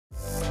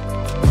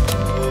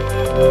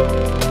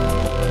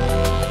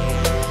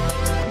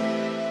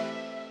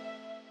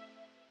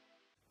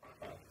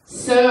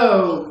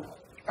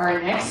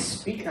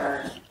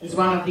speaker, is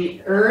one of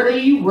the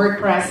early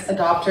WordPress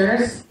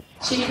adopters.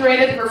 She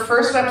created her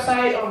first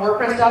website on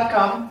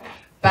WordPress.com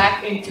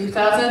back in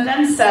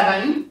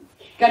 2007,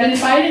 got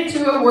invited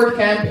to a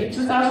WordCamp in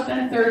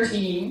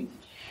 2013,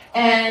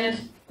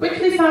 and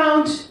quickly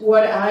found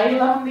what I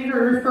lovingly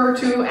refer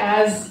to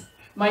as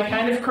my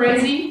kind of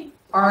crazy,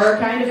 our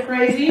kind of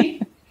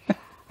crazy.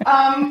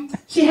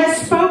 She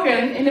has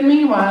spoken, in the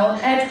meanwhile,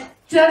 at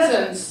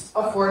dozens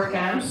of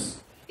WordCamps,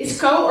 is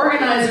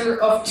co-organizer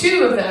of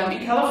 2 of them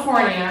in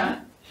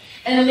California,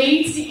 and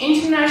leads the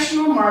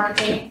international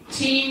marketing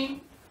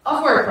team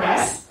of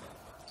WordPress.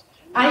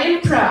 I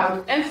am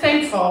proud and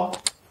thankful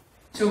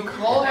to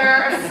call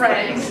her a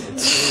friend,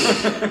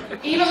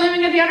 even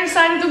living at the other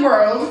side of the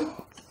world.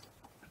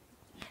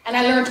 And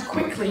I learned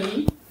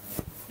quickly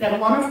that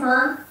one of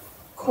her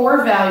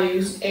core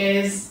values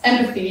is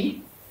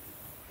empathy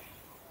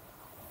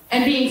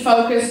and being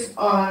focused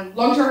on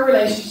long-term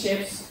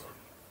relationships,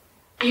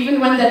 even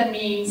when that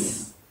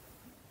means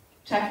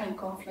tackling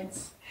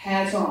conflicts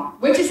head-on,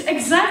 which is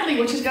exactly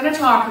what she's going to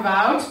talk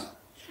about.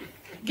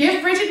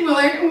 Give Bridget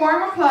Willard a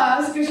warm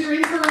applause because you're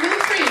in for a real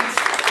treat.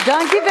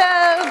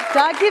 Dankjewel.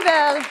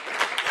 Dankjewel.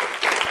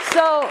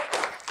 So,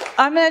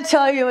 I'm going to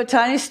tell you a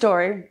tiny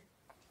story.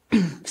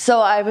 So,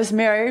 I was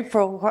married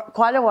for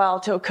quite a while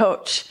to a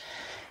coach,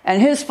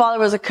 and his father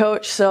was a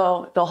coach,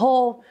 so the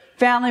whole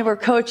family were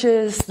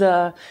coaches.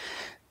 The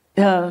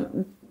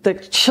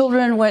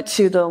children went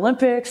to the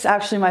Olympics.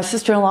 Actually, my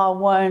sister-in-law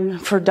won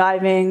for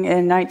diving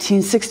in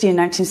 1960 and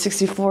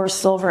 1964,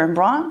 silver and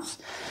bronze.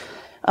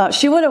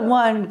 She would have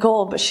won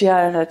gold, but she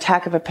had an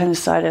attack of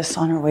appendicitis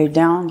on her way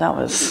down. That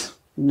was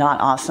not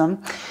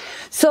awesome.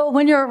 So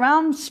when you're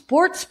around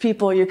sports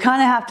people, you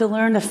kind of have to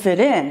learn to fit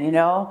in, you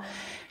know.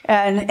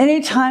 And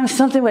anytime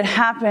something would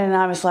happen,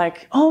 I was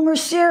like, "Oh,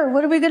 Mercier,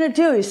 what are we going to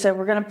do?" He said,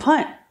 "We're going to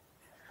punt."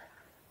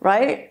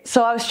 Right?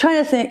 So I was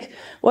trying to think,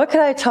 what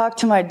could I talk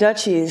to my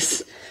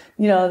Dutchies,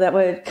 you know, that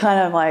would kind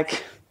of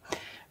like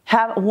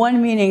have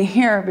one meaning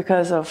here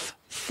because of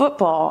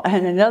football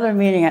and another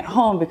meaning at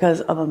home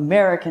because of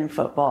American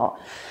football.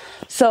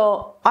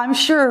 So I'm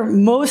sure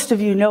most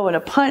of you know what a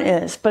punt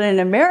is, but in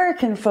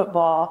American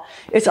football,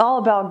 it's all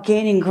about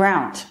gaining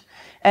ground.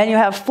 And you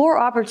have 4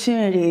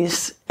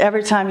 opportunities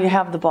every time you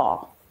have the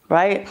ball,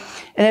 right?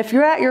 And if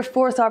you're at your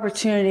 4th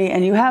opportunity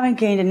and you haven't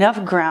gained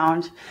enough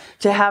ground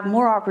to have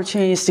more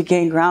opportunities to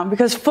gain ground,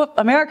 because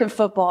American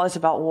football is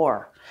about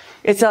war.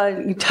 It's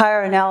an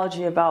entire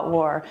analogy about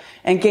war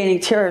and gaining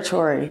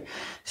territory.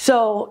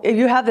 So if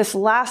you have this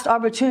last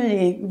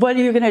opportunity, what are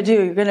you going to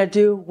do? You're going to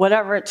do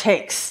whatever it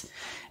takes.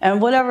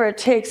 And whatever it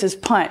takes is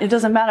punt. It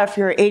doesn't matter if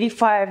you're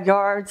 85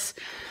 yards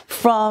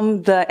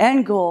from the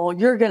end goal,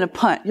 you're going to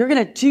punt. You're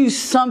going to do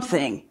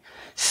something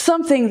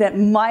that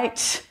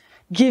might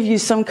give you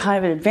some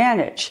kind of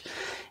advantage.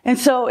 And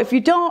so if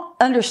you don't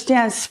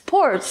understand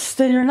sports,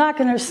 then you're not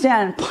going to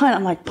understand punt.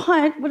 I'm like,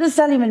 punt? What does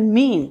that even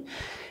mean?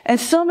 And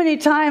so many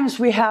times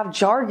we have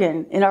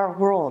jargon in our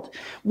world,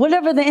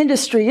 whatever the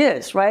industry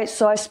is, right?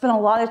 So I spent a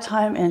lot of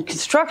time in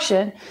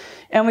construction,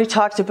 and we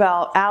talked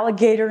about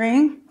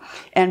alligatoring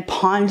and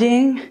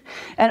ponding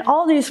and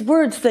all these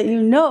words that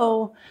you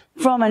know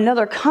from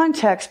another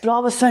context, but all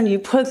of a sudden you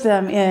put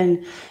them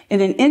in an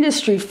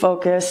industry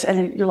focus,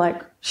 and you're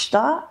like,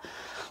 stop.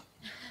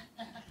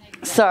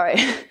 Sorry.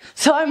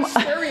 So I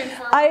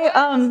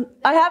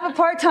have a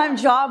part-time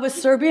job with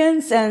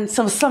Serbians, and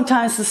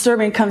sometimes the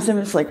Serbian comes in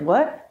and it's like,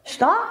 what?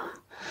 Stop?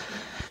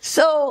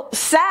 So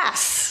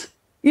SaaS,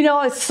 you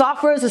know, it's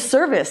software as a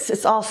service.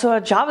 It's also a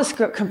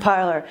JavaScript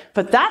compiler,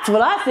 but that's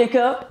what I think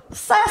of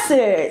SaaS,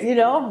 you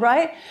know,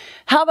 right?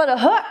 How about a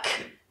hook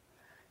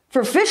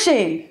for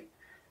fishing?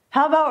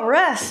 How about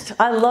rest?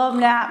 I love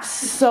naps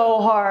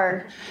so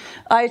hard.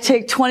 I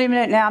take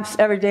 20-minute naps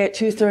every day at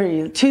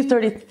 2:30. The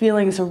 2:30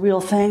 feeling is a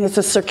real thing. It's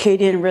a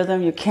circadian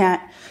rhythm. You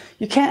can't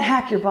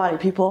hack your body,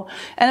 people.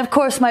 And of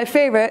course, my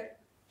favorite,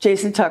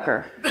 Jason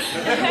Tucker.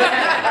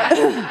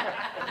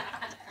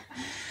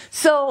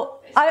 So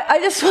I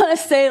just want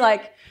to say,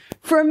 like,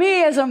 for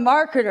me as a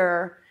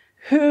marketer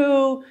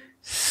who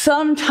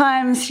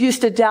sometimes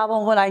used to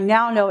dabble in what I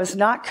now know is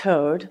not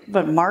code,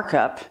 but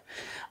markup,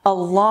 a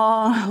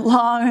long,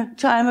 long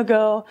time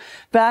ago,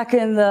 back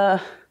in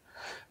the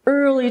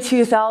early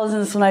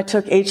 2000s when I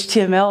took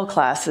HTML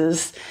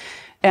classes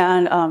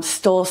and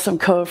stole some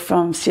code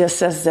from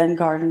CSS Zen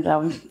Garden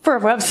for a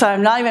website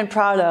I'm not even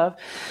proud of.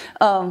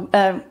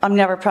 And I'm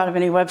never proud of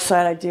any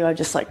website I do. I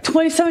just like,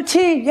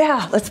 2017,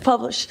 yeah, let's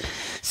publish.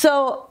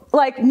 So,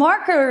 like,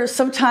 marketers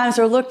sometimes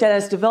are looked at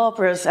as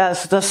developers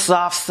as the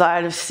soft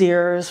side of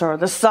Sears or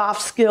the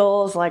soft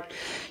skills. Like,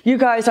 you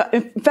guys are,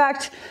 in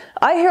fact,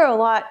 I hear a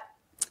lot,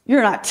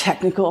 you're not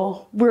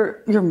technical,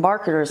 you're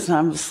marketers. And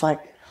I'm just like,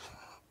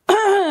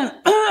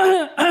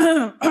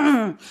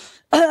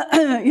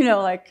 you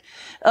know, like,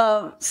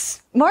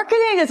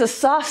 marketing is a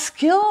soft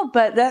skill,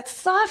 but that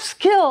soft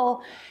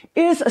skill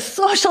is a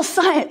social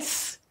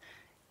science.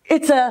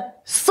 It's a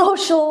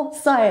social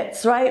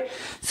science, right?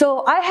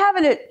 So I have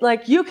it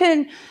like you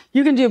can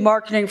do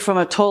marketing from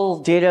a total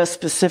data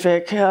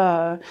specific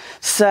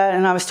set.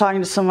 And I was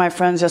talking to some of my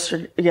friends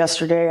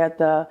yesterday at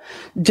the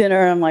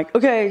dinner. I'm like,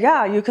 okay,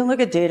 yeah, you can look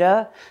at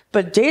data,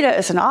 but data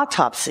is an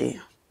autopsy,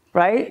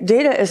 right?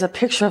 Data is a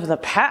picture of the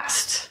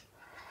past.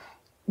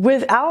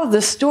 Without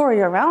the story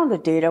around the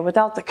data,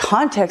 without the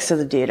context of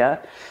the data,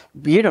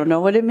 you don't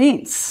know what it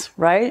means,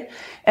 right?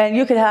 And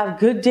you could have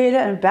good data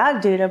and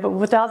bad data, but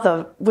without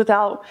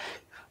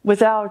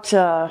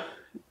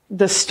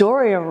the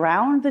story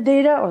around the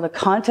data or the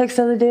context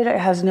of the data, it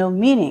has no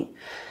meaning.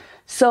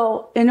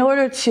 So in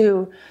order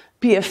to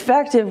be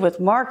effective with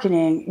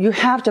marketing, you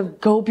have to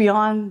go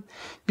beyond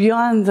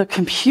the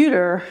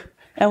computer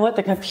and what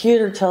the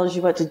computer tells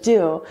you what to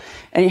do,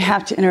 and you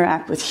have to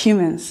interact with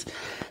humans.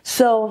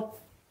 So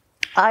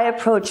I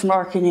approach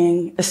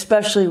marketing,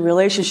 especially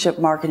relationship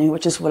marketing,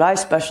 which is what I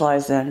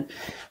specialize in,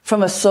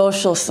 from a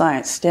social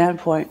science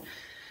standpoint.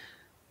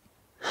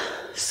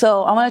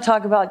 So I want to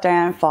talk about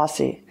Dian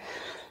Fossey.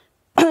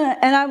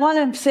 And I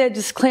want to say a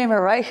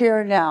disclaimer right here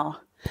and now.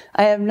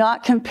 I am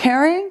not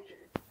comparing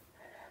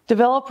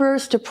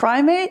developers to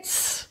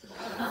primates.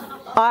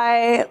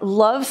 I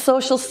love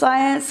social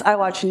science. I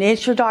watch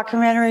nature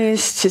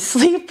documentaries to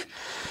sleep.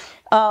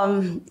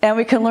 And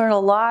we can learn a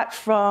lot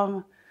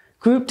from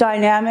group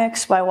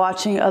dynamics by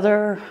watching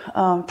other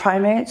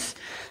primates.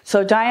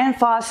 So Dian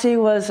Fossey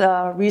was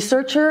a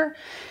researcher.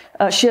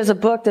 She has a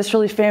book that's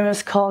really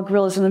famous called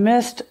Gorillas in the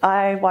Mist.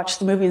 I watched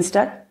the movie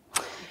instead.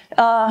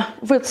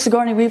 With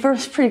Sigourney Weaver,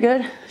 it's pretty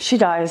good. She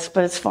dies,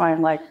 but it's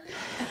fine. Like,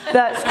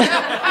 that's...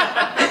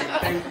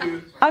 Thank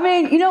you. I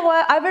mean, you know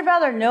what? I would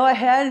rather know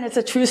ahead, and it's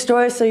a true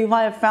story, so you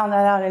might have found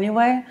that out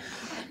anyway.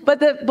 But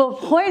the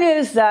point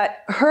is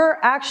that her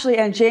actually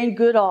and Jane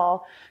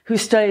Goodall, who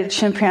studied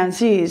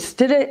chimpanzees,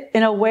 did it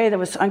in a way that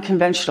was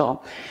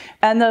unconventional.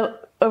 And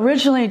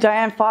originally,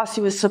 Dian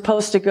Fossey was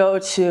supposed to go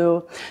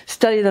to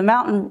study the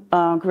mountain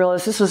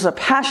gorillas. This was a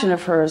passion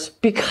of hers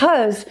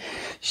because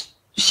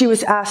she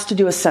was asked to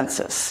do a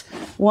census.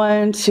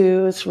 1,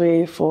 2,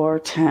 3, 4,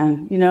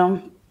 10, you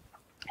know?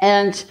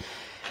 And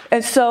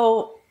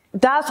so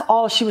that's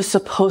all she was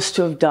supposed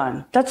to have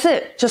done. That's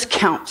it. Just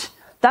count.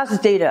 That's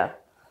data.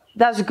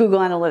 That's Google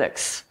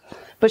Analytics.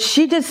 But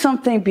she did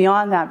something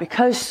beyond that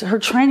because her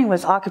training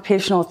was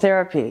occupational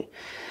therapy.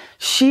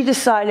 She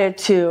decided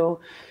to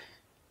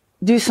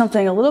do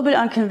something a little bit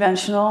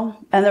unconventional,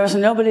 and there was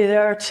nobody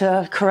there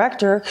to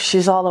correct her because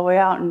she's all the way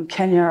out in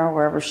Kenya or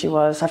wherever she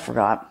was. I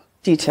forgot.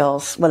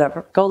 Details,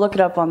 whatever. Go look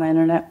it up on the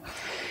internet.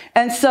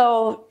 And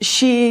so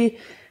she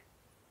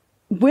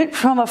went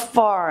from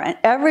afar, and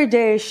every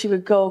day she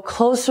would go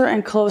closer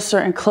and closer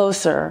and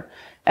closer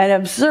and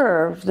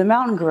observe the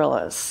mountain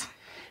gorillas.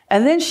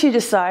 And then she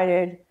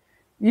decided,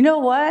 you know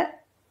what?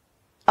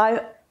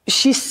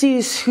 She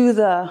sees who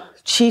the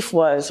chief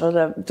was, or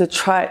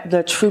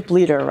the troop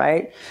leader,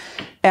 right?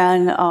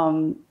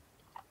 And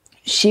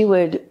she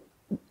would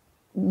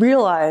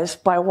realize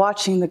by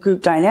watching the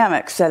group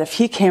dynamics that if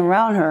he came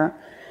around her,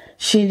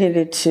 she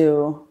needed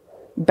to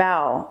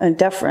bow in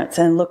deference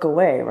and look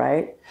away,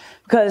 right?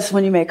 Because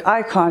when you make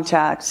eye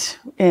contact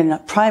in a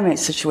primate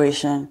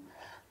situation,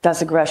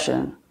 that's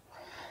aggression.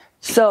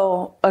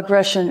 So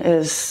aggression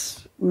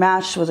is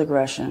matched with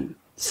aggression.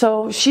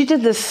 So she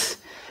did this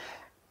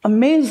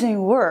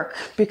amazing work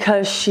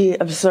because she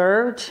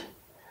observed,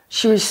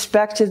 she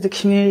respected the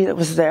community that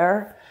was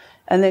there,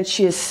 and then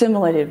she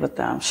assimilated with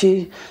them.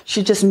 She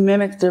just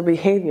mimicked their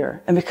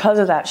behavior. And because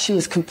of that, she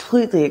was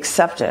completely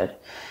accepted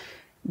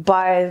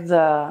by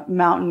the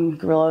mountain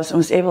gorillas and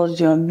was able to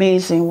do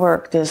amazing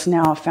work. There's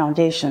now a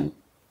foundation.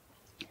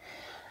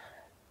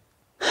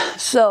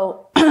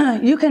 So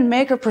you can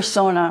make a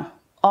persona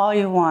all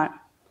you want,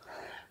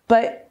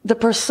 but the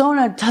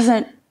persona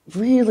doesn't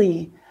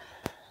really...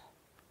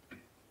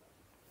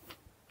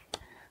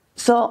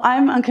 So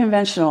I'm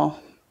unconventional,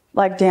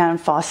 like Dian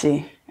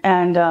Fossey,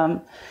 and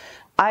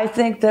I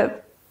think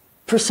that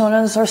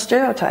personas are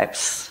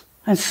stereotypes.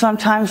 And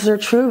sometimes they're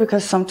true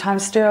because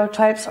sometimes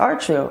stereotypes are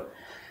true.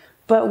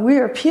 But we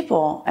are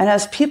people, and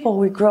as people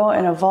we grow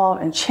and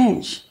evolve and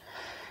change.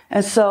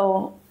 And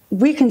so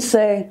we can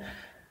say,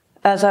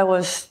 as I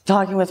was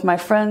talking with my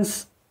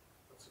friends,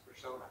 What's a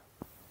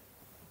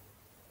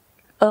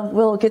persona?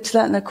 We'll get to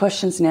that in the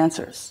questions and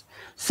answers.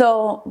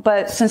 So,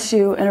 but since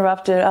you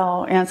interrupted,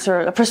 I'll answer.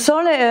 A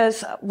persona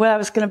is, what I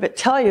was going to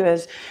tell you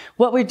is,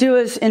 what we do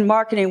is in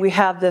marketing, we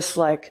have this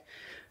like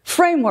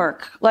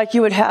framework, like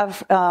you would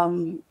have,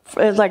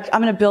 like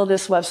I'm going to build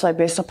this website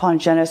based upon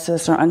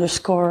Genesis or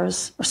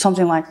underscores or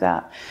something like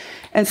that.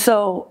 And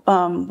so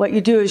what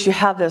you do is you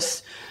have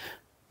this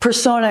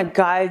persona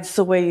guides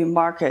the way you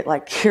market.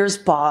 Like here's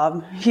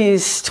Bob.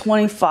 He's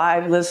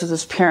 25, lives with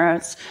his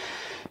parents.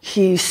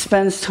 He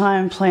spends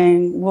time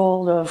playing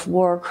World of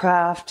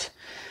Warcraft.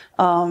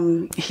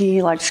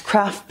 He likes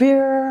craft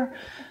beer,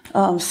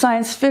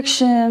 science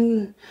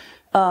fiction,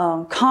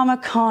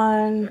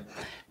 Comic-Con,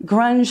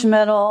 grunge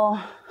metal,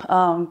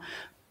 a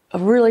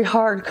really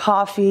hard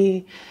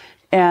coffee,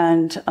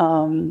 and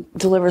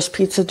delivers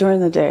pizza during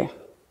the day,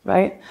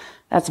 right?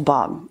 That's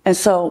Bob. And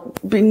so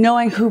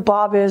knowing who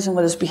Bob is and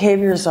what his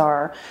behaviors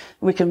are,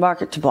 we can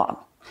market to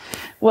Bob.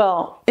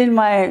 Well, in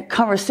my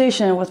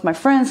conversation with my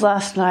friends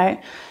last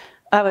night,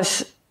 I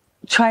was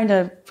trying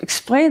to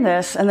explain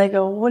this, and they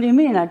go, what do you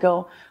mean? I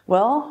go,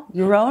 well,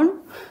 Jeroen,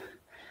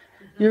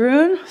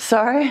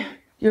 sorry,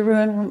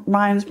 Jeroen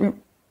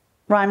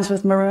rhymes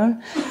with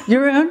maroon.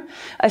 Jeroen,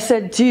 I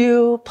said, do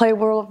you play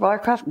World of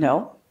Warcraft?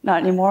 No,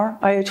 not anymore.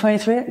 Are you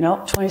 23?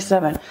 Nope,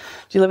 27. Do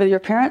you live with your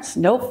parents?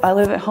 Nope, I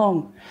live at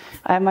home.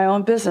 I have my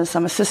own business.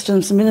 I'm a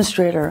systems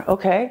administrator.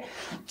 Okay.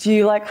 Do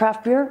you like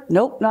craft beer?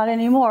 Nope, not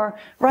anymore.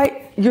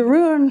 Right.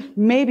 Jeroen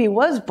maybe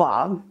was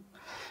Bob,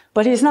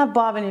 but he's not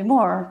Bob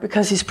anymore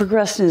because he's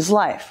progressed in his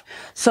life.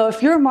 So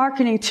if you're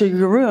marketing to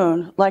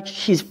Jeroen like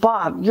he's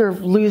Bob, you're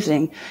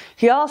losing.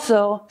 His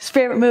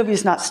favorite movie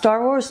is not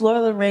Star Wars, Lord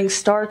of the Rings,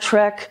 Star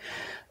Trek,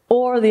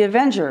 or The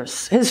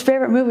Avengers. His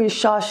favorite movie is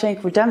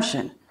Shawshank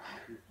Redemption,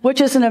 which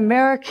is an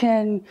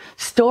American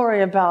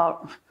story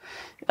about,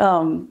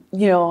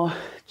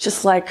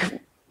 just like,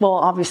 well,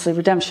 obviously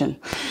redemption.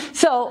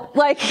 So,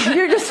 like,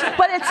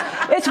 but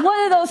it's one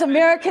of those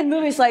American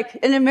movies, like,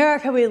 in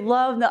America, we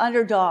love the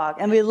underdog,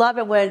 and we love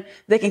it when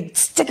they can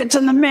stick it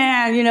to the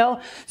man,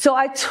 So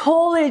I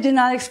totally did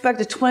not expect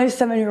a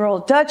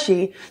 27-year-old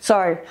Dutchie,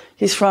 sorry,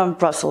 he's from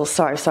Brussels,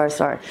 sorry,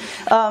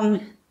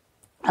 from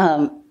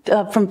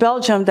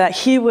Belgium, that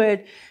he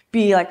would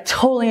be like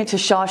totally into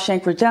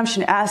Shawshank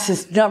Redemption as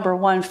his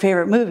 #1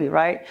 favorite movie,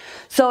 right?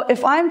 So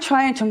if I'm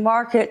trying to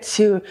market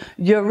to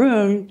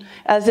Jeroen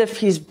as if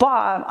he's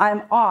Bob,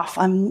 I'm off.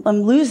 I'm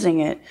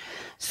losing it.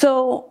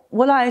 So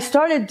what I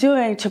started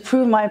doing to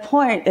prove my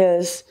point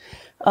is,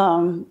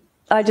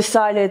 I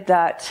decided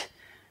that,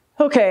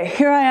 okay,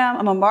 here I am.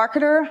 I'm a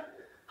marketer.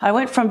 I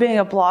went from being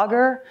a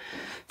blogger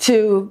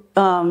to,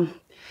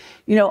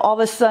 all of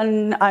a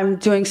sudden I'm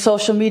doing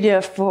social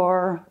media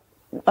for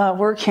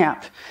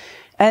WordCamp.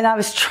 And I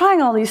was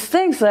trying all these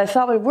things that I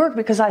thought would work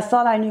because I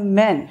thought I knew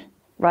men,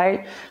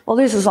 right? Well,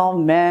 this is all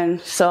men,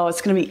 so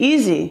it's going to be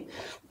easy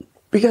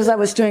because I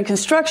was doing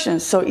construction,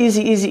 so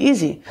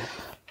easy.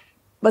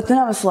 But then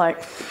I was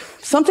like,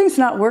 something's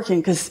not working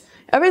because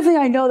everything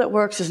I know that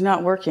works is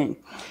not working.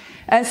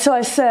 And so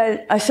I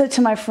said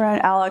to my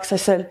friend Alex, I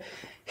said,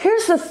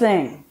 here's the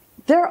thing.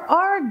 There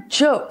are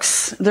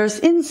jokes. There's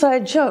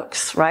inside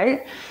jokes,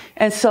 right?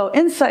 And so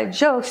inside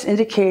jokes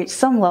indicate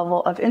some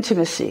level of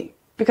intimacy.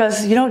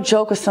 Because you don't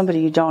joke with somebody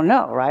you don't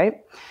know,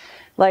 right?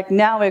 Like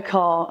now we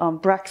call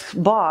Brecht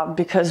Bob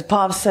because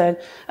Brett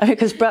said,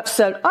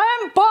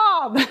 I'm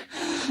Bob!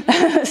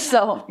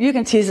 So you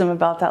can tease him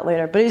about that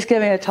later, but he's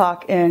giving a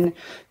talk in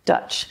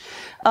Dutch.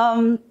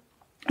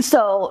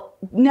 So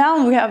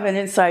now we have an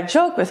inside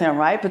joke with him,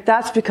 right? But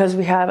that's because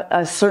we have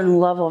a certain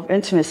level of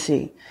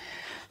intimacy.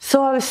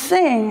 So I was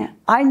saying,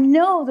 I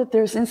know that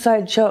there's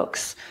inside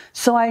jokes.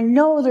 So I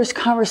know there's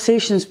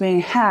conversations being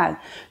had,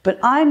 but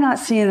I'm not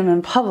seeing them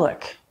in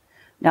public.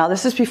 Now,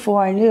 this is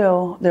before I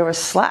knew there was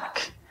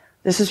Slack.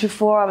 This is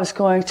before I was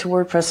going to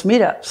WordPress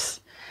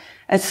meetups.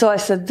 And so I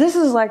said, this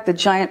is like the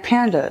giant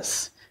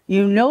pandas.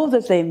 You know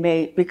that they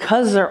mate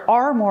because there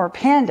are more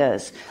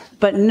pandas,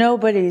 but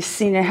nobody's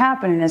seen it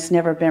happen and it's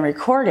never been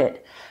recorded.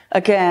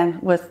 Again,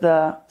 with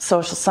the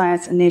social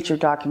science and nature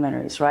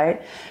documentaries,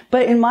 right?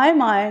 But in my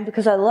mind,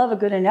 because I love a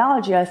good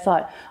analogy, I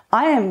thought,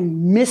 I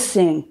am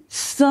missing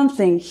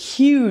something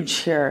huge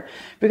here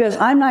because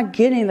I'm not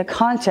getting the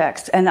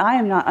context and I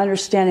am not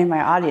understanding my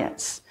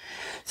audience.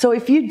 So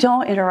if you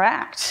don't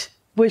interact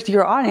with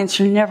your audience,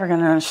 you're never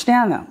going to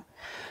understand them.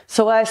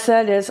 So what I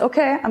said is,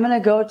 okay, I'm going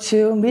to go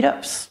to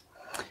meetups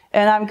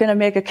and I'm going to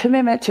make a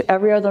commitment to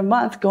every other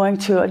month going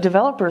to a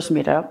developers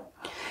meetup.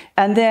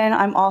 And then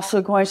I'm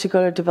also going to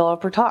go to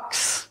developer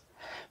talks.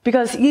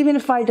 Because even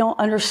if I don't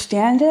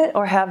understand it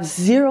or have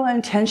zero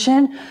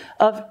intention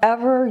of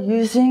ever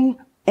using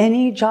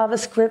any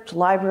JavaScript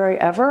library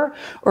ever,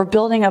 or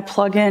building a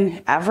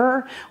plugin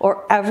ever,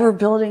 or ever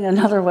building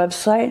another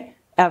website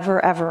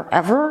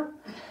ever,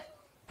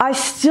 I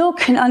still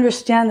can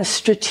understand the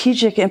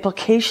strategic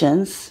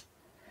implications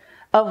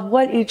of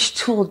what each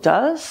tool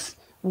does,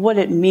 what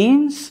it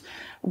means,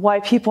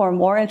 why people are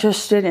more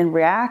interested in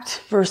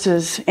React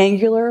versus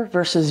Angular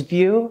versus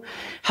Vue,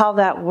 how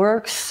that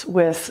works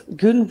with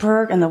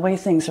Gutenberg and the way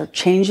things are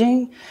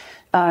changing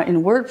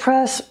in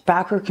WordPress,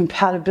 backward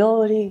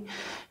compatibility.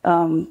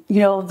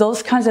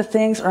 Those kinds of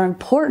things are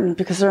important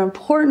because they're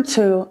important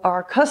to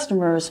our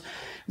customers,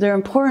 they're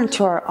important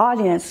to our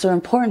audience, they're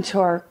important to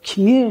our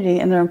community,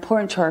 and they're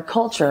important to our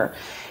culture.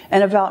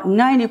 And about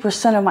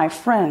 90% of my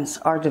friends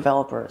are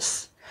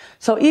developers.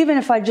 So even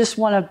if I just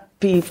want to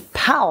be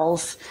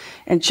pals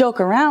and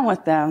joke around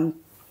with them,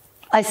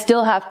 I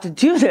still have to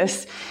do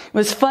this. It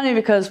was funny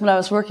because when I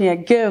was working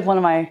at Give, one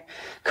of my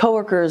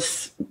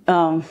coworkers,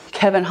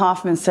 Kevin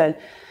Hoffman, said,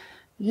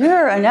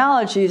 your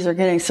analogies are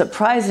getting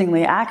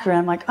surprisingly accurate.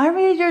 I'm like, I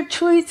read your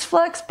tweets,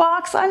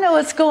 Flexbox. I know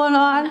what's going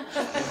on.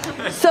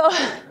 So,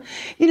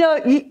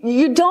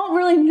 you don't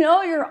really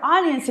know your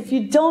audience if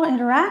you don't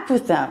interact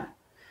with them.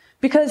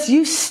 because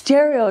you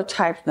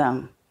stereotype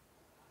them.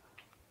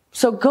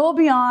 So go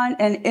beyond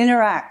and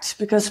interact,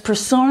 because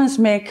personas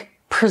make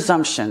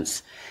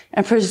presumptions.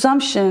 And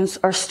presumptions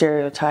are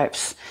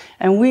stereotypes.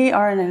 And we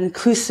are in an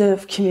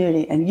inclusive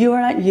community. And you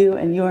are not you,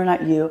 and you are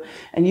not you,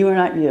 and you are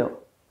not you.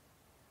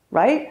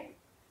 Right?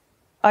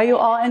 Are you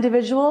all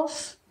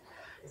individuals?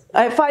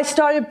 If I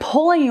started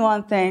pulling you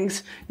on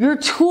things, your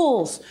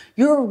tools,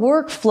 your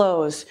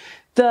workflows,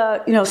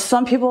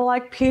 some people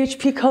like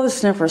PHP Code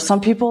Sniffer, some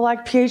people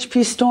like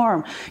PHP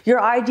Storm. Your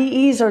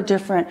IDEs are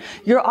different.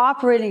 Your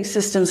operating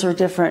systems are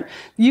different.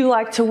 You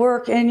like to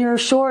work in your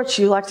shorts.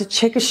 You like to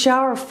take a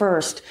shower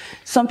first.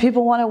 Some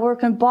people want to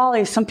work in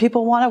Bali. Some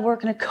people want to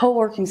work in a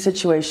co-working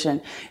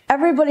situation.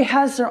 Everybody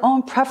has their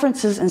own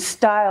preferences and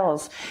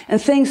styles and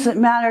things that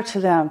matter to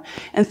them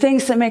and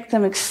things that make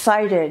them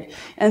excited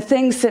and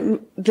things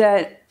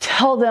that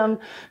tell them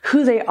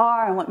who they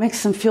are and what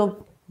makes them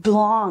feel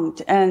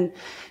belonged and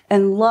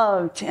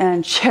loved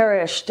and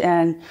cherished,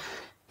 and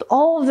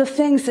all of the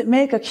things that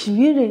make a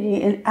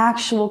community an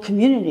actual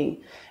community.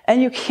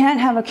 And you can't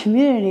have a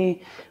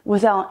community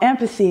without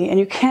empathy, and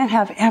you can't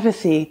have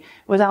empathy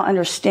without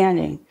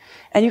understanding.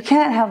 And you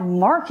can't have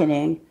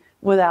marketing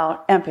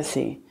without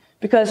empathy,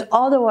 because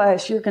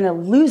otherwise you're going to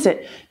lose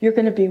it. You're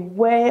going to be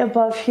way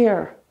above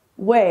here.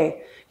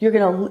 You're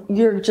going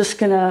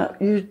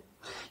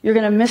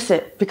to miss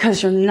it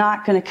because you're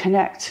not going to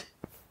connect.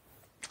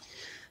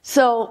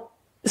 So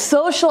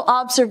social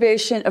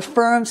observation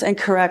affirms and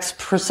corrects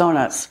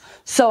personas.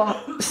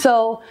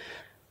 So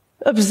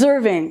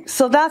observing.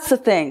 So that's the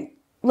thing.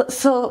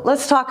 So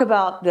let's talk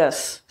about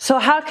this. So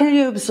how can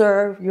you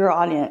observe your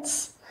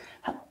audience?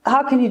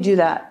 How can you do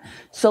that?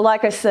 So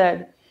like I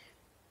said,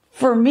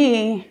 for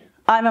me,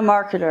 I'm a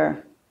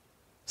marketer.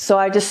 So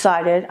I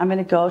decided I'm going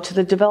to go to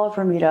the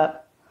developer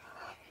meetup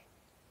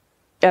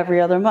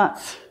every other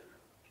month.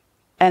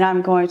 And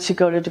I'm going to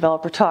go to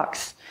developer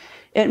talks.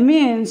 It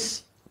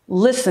means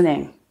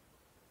listening.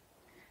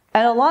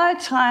 And a lot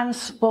of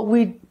times what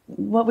we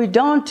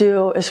don't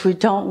do is we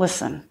don't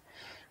listen.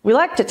 We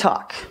like to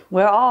talk.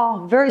 We're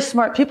all very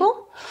smart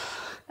people.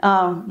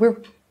 We're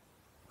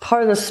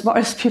part of the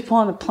smartest people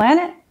on the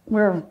planet.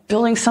 We're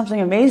building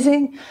something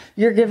amazing.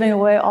 You're giving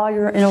away all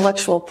your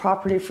intellectual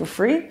property for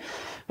free,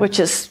 which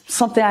is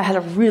something I had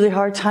a really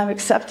hard time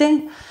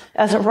accepting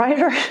as a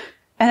writer.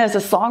 And as a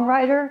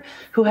songwriter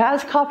who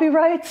has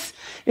copyrights,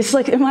 it's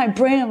like in my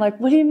brain, I'm like,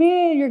 what do you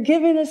mean? You're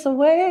giving this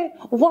away?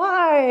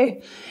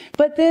 Why?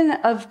 But then,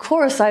 of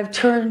course, I've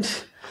turned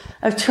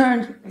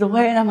the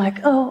way and I'm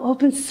like, oh,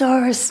 open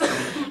source,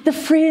 the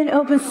free and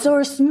open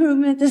source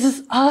movement. This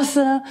is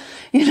awesome.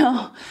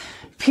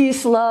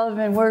 Peace, love,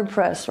 and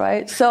WordPress,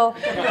 right? So,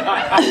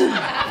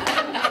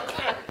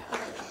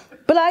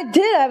 but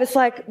I was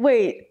like,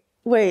 wait.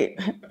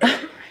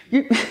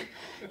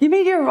 You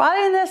mean you're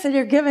writing this and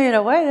you're giving it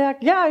away? They're like,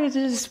 yeah, you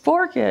just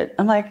fork it.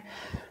 I'm like,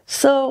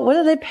 so what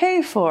do they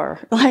pay for?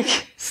 Like,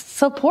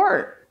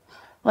 support.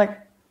 Like,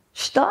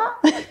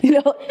 stop?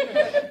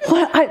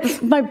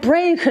 My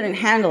brain couldn't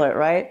handle it,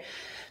 right?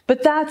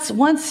 But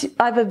once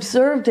I've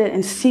observed it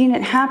and seen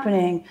it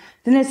happening,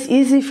 then it's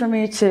easy for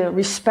me to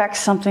respect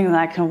something that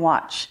I can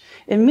watch.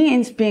 It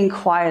means being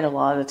quiet a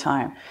lot of the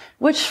time,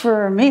 which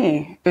for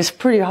me is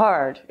pretty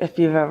hard if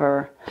you've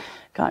ever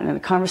gotten in a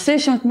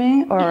conversation with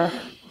me or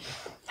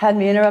had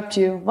me interrupt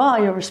you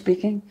while you were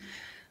speaking.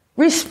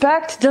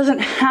 Respect doesn't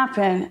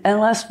happen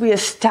unless we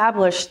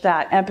establish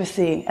that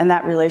empathy and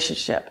that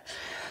relationship.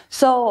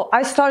 So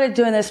I started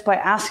doing this by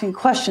asking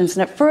questions.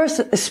 And at first,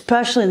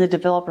 especially in the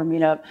developer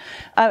meetup,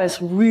 I was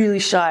really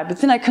shy.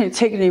 But then I couldn't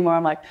take it anymore.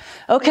 I'm like,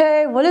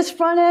 okay, what is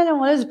front end and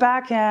what is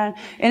back end?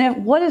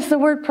 And what is the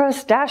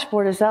WordPress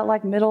dashboard? Is that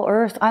like Middle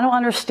Earth? I don't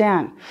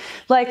understand.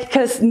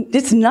 Because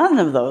it's none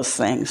of those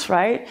things,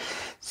 right?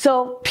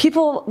 So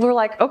people were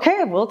like,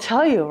 okay, we'll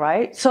tell you,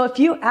 right? So if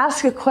you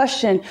ask a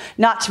question,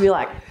 not to be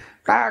like,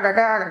 but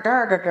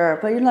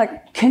you're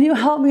like, can you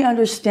help me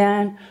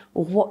understand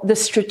what the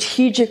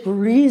strategic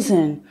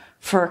reason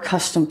for a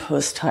custom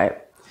post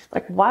type?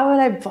 Like, why would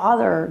I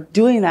bother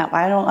doing that?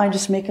 Why don't I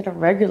just make it a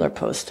regular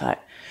post type?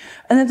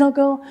 And then they'll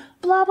go,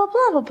 blah, blah,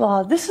 blah, blah,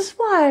 blah. This is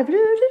why.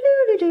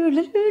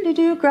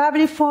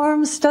 Gravity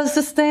Forms does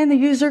this thing. The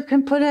user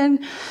can put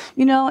in,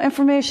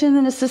 information,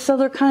 and it's this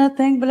other kind of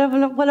thing,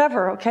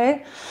 whatever,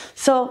 okay?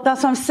 So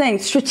that's what I'm saying.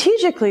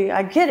 Strategically,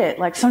 I get it.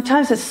 Like,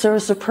 sometimes it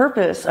serves the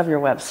purpose of your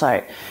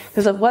website,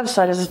 because a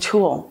website is a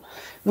tool.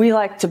 We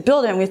like to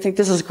build it, and we think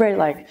this is great.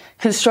 Like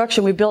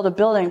construction, we build a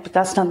building, but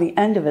that's not the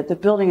end of it. The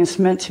building is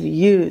meant to be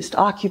used,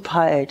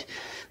 occupied,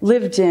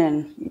 lived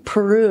in,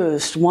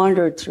 perused,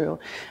 wandered through.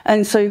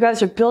 And so you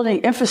guys are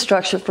building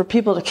infrastructure for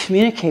people to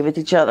communicate with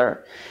each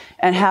other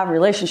and have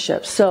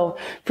relationships. So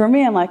for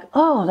me, I'm like,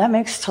 oh, that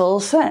makes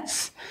total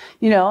sense.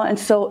 And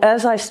so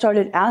as I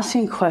started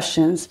asking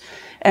questions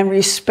and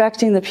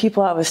respecting the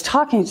people I was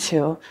talking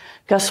to,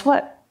 guess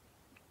what?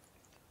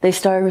 They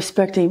started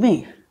respecting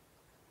me.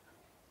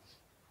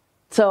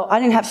 So I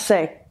didn't have to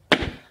say,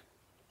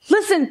 listen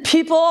Listen,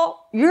 people,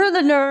 you're the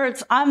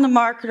nerds. I'm the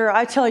marketer.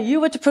 I tell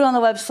you what to put on the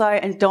website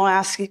and don't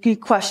ask any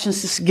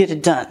questions, just get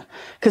it done.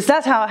 Because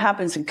that's how it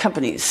happens in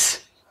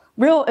companies.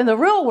 In the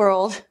real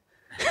world,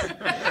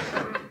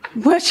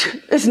 which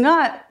is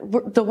not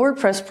the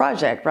WordPress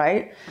project,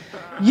 right?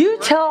 You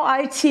tell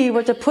IT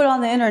what to put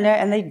on the internet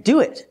and they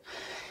do it.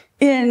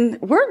 In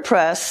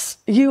WordPress,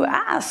 you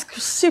ask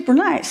super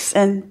nice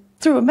and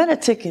through a meta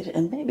ticket,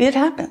 and maybe it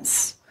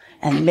happens.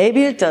 And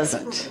maybe it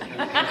doesn't.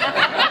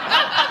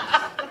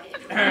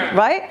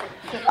 Right?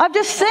 I'm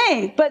just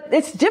saying, but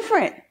it's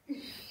different.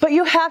 But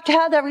you have to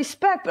have that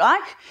respect. But I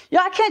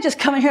can't just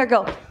come in here and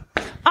go,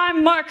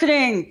 I'm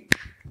marketing.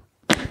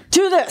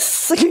 Do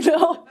this. You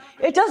know?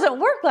 It doesn't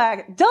work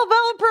like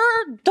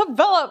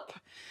develop.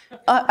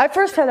 When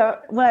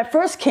I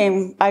first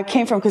came, I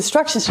came from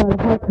construction, so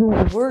I had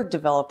the word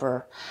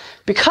developer.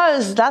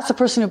 Because that's the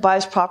person who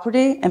buys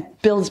property and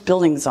builds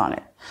buildings on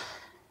it.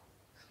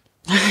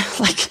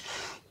 Like,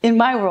 in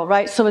my world,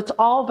 right? So it's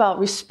all about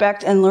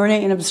respect and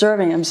learning and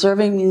observing.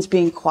 Observing means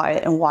being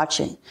quiet and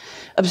watching.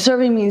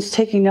 Observing means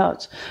taking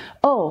notes.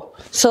 Oh,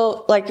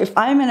 so like if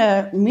I'm in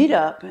a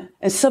meetup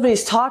and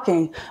somebody's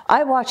talking,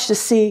 I watch to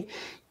see,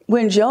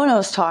 when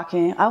Jono's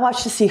talking, I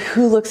watch to see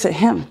who looks at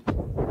him.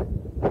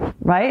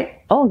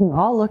 Right? Oh, they're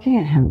all looking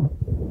at him.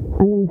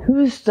 And then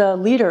who's the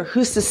leader?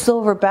 Who's the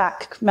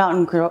silverback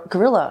mountain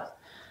gorilla?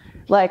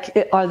 Like,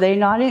 are they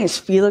nodding? Is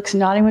Felix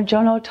nodding when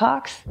Jono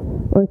talks?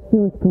 Or is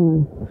Felix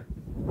going,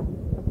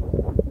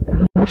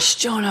 gosh,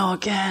 Jono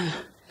again.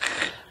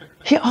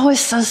 He always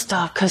says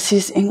stuff because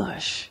he's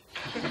English,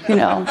 you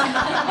know.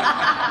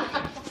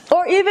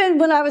 Or even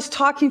when I was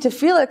talking to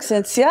Felix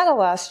in Seattle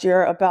last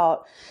year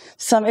about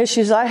some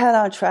issues I had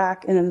on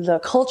track and in the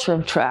culture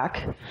of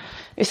track,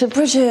 he said,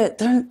 Bridget,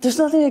 there's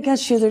nothing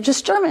against you. They're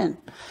just German.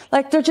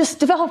 Like, they're just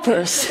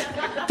developers.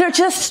 They're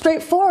just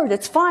straightforward.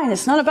 It's fine.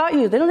 It's not about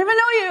you. They don't even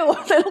know you.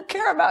 They don't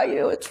care about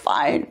you. It's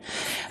fine.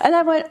 And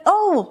I went,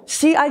 oh,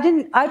 see,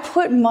 I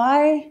put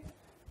my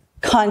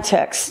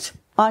context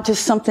onto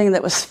something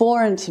that was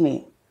foreign to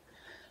me.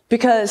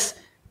 Because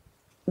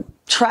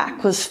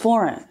track was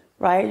foreign,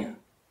 right?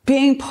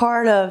 Being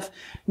part of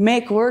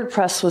Make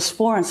WordPress was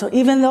foreign. So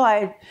even though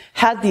I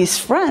had these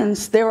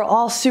friends, they were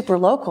all super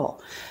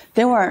local.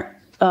 They weren't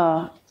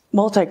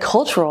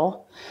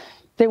multicultural.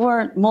 They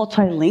weren't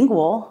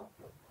multilingual.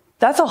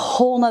 That's a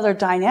whole nother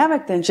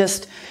dynamic than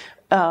just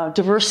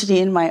diversity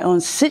in my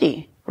own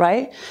city,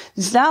 right?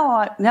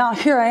 Now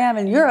here I am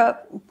in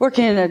Europe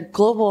working in a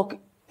global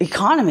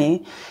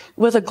economy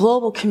with a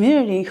global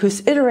community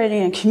who's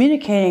iterating and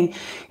communicating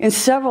in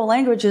several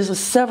languages with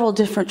several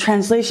different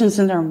translations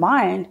in their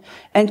mind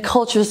and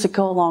cultures that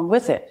go along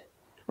with it,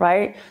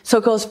 right? So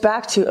it goes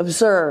back to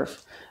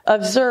observe,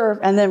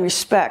 and then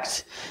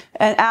respect.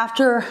 And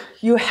after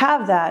you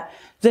have that,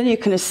 then you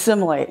can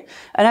assimilate.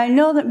 And I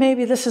know that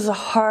maybe this is a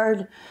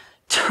hard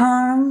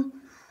term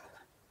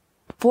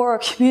for a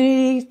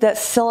community that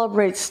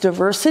celebrates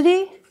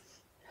diversity,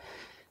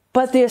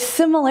 but the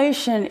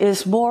assimilation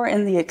is more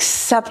in the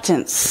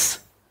acceptance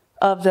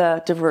of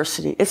the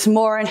diversity. It's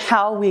more in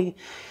how we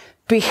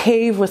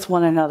behave with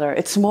one another.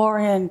 It's more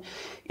in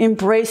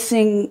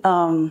embracing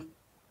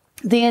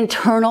the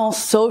internal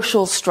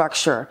social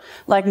structure.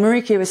 Like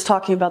Marike was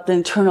talking about the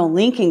internal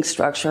linking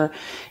structure.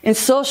 In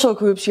social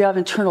groups, you have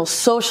internal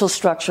social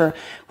structure,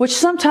 which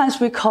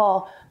sometimes we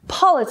call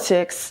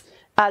politics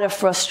out of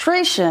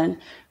frustration.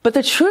 But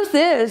the truth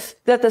is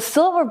that the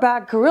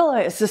silverback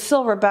gorilla is the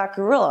silverback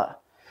gorilla.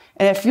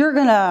 And if you're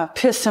going to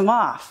piss him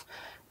off,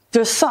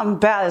 there's something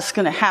bad that's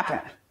going to happen,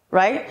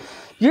 right?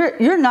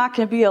 You're not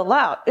going to be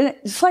allowed.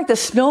 It's like the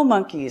snow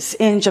monkeys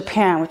in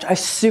Japan, which I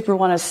super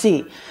want to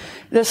see.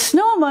 The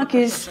snow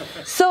monkeys,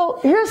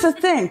 so here's the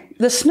thing.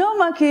 The snow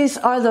monkeys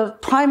are the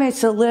primates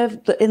that live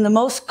in the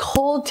most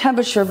cold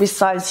temperature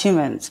besides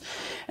humans.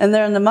 And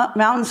they're in the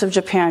mountains of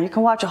Japan. You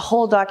can watch a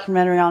whole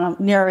documentary on them,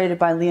 narrated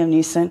by Liam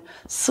Neeson.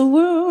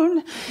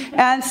 Swoon.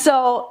 And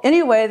so,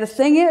 anyway, the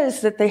thing is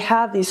that they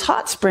have these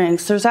hot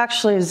springs. There's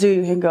actually a zoo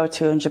you can go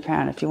to in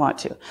Japan if you want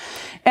to.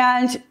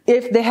 And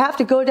if they have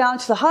to go down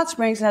to the hot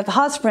springs, and at the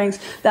hot springs,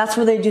 that's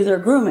where they do their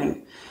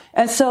grooming.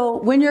 And so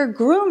when you're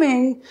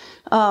grooming,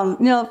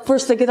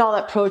 first they get all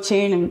that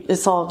protein and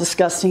it's all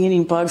disgusting,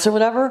 eating bugs or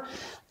whatever.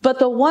 But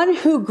the one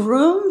who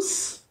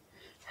grooms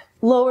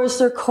lowers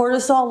their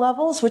cortisol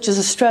levels, which is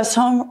a stress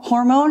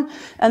hormone.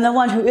 And the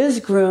one who is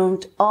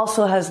groomed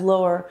also has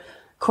lower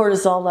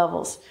cortisol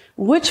levels.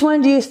 Which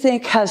one do you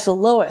think has the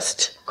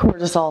lowest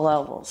cortisol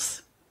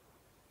levels?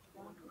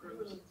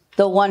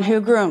 The one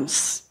who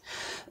grooms.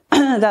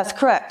 That's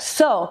correct.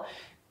 So,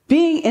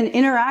 being and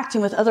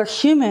interacting with other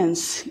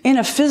humans in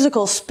a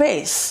physical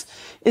space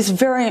is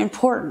very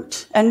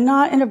important, and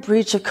not in a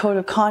breach of code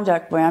of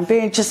conduct way. I'm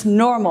being just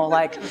normal,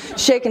 like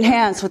shaking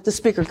hands with the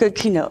speaker, good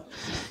keynote.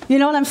 You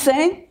know what I'm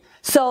saying?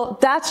 So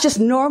that's just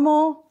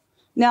normal.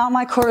 Now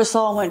my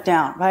cortisol went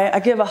down, right?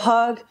 I give a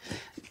hug,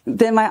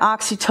 then my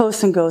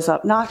oxytocin goes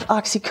up. Not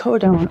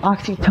oxycodone,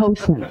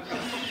 oxytocin.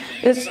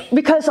 It's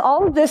because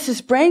all of this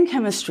is brain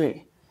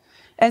chemistry.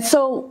 And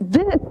so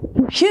this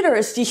computer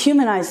is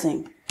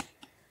dehumanizing.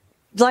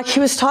 like he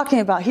was talking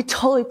about, he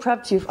totally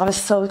prepped you. I was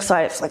so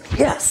excited. It's like,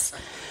 yes.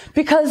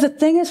 Because the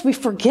thing is, we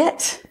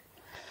forget.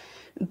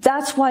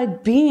 That's why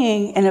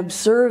being and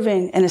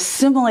observing and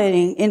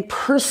assimilating in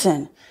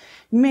person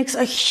makes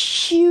a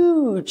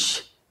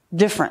huge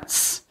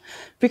difference.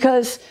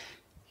 Because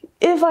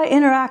if I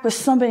interact with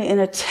somebody in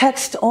a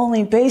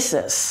text-only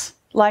basis,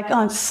 like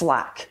on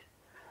Slack,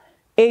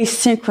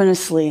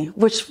 asynchronously,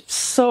 which is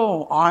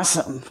so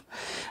awesome,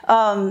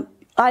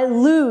 I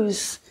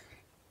lose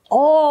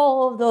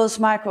all of those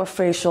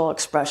microfacial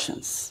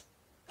expressions.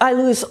 I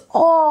lose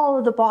all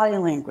of the body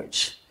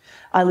language.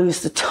 I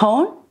lose the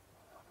tone.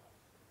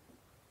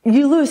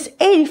 You lose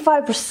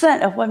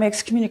 85% of what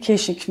makes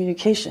communication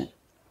communication.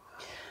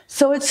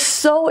 So it's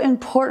so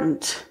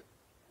important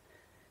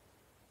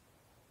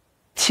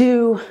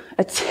to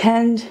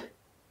attend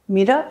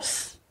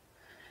meetups.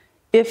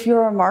 If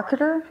you're a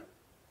marketer,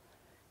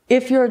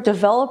 if you're a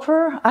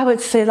developer, I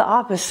would say the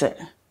opposite.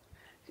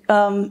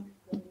 To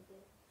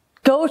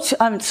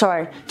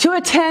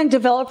attend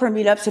developer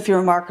meetups if you're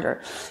a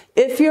marketer.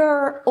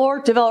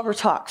 Or developer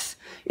talks.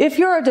 If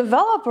you're a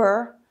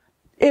developer,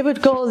 it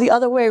would go the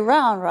other way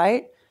around,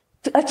 right?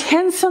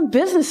 Attend some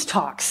business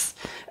talks.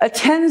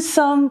 Attend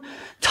some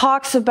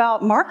talks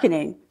about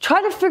marketing.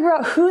 Try to figure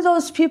out who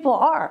those people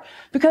are.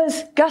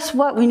 Because guess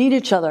what? We need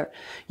each other.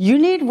 You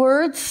need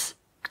words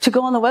to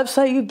go on the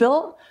website you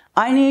built.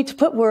 I need to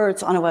put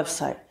words on a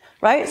website,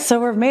 right? So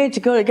we're made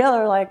to go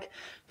together like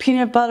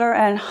peanut butter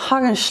and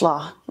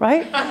Hagenschlag,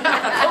 right?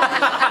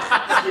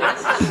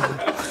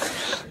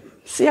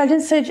 See, I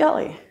didn't say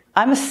jelly.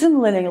 I'm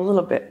assimilating a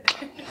little bit.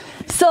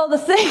 So the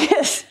thing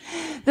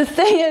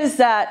is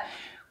that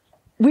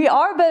we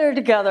are better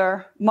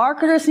together.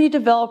 Marketers need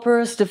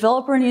developers,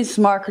 developer needs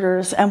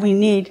marketers, and we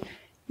need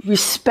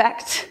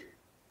respect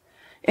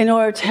in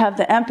order to have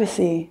the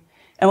empathy.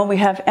 And when we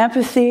have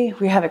empathy,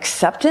 we have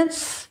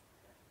acceptance,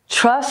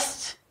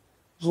 trust,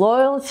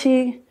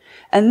 loyalty,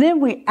 and then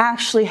we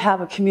actually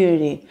have a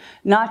community,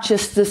 not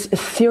just this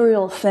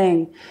ethereal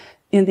thing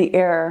in the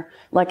air,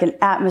 like an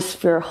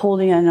atmosphere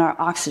holding in our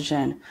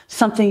oxygen,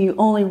 something you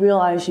only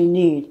realize you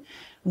need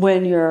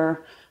when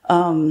you're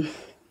in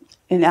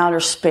outer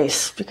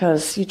space,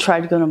 because you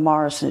tried to go to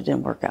Mars and it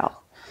didn't work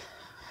out.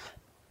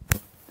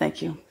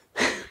 Thank you.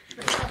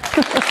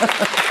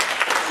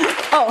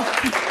 Oh,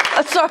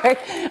 sorry.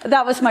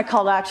 That was my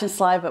call to action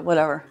slide, but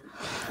whatever.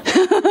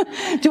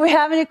 Do we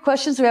have any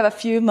questions? We have a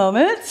few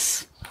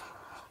moments.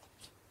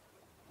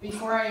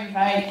 Before I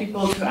invite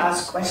people to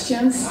ask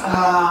questions,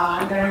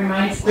 I'm going to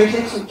remind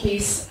Bridget to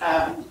please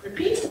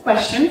repeat the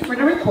question for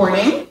the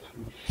recording.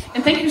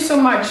 And thank you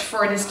so much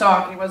for this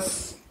talk. It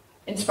was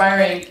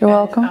inspiring. You're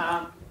welcome.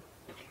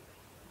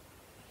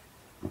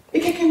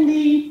 It can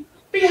be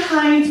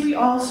behind we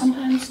all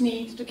sometimes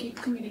need to keep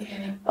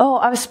communicating. Oh,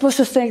 I was supposed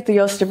to thank the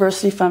Yoast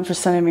Diversity Fund for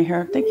sending me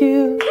here. Thank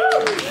you.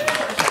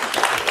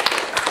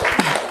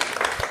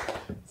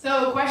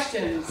 So,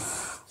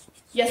 questions?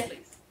 Yes, please.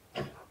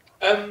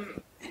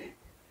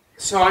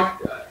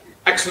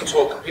 Excellent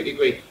talk, completely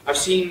agree. I've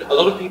seen a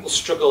lot of people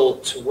struggle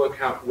to work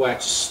out where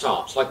to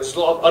start. Like, there's a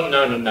lot of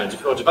unknown unknowns.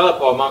 If you're a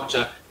developer or a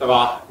marketer, there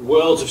are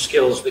worlds of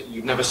skills that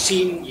you've never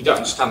seen, you don't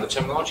understand the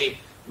terminology.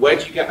 Where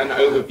do you get an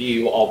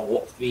overview of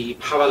what the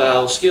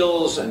parallel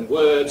skills and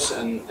words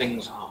and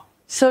things are?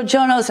 So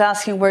Jono's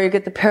asking where you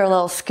get the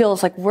parallel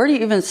skills, like where do you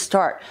even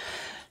start?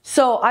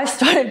 So I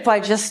started by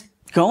just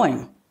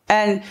going.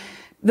 And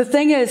the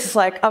thing is,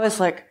 like, I was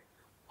like,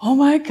 oh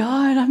my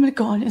God, I'm going to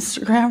go on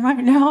Instagram right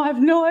now. I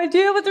have no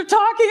idea what they're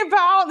talking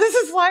about. This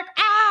is like,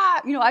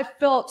 I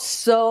felt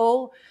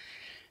so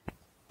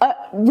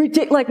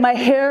ridiculous. Like my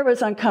hair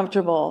was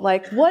uncomfortable.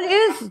 Like,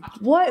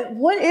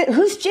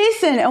 who's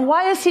Jason and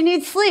why does he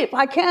need sleep?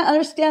 I can't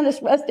understand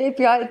this REST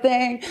API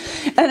thing.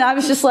 And I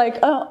was just like,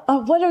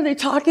 what are they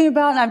talking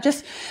about? And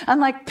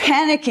I'm like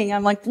panicking.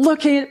 I'm like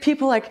looking at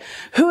people like,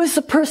 who is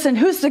the person?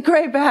 Who's the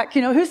gray back?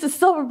 Who's the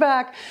silver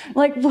back?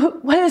 Like,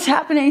 what is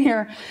happening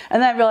here?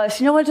 And then I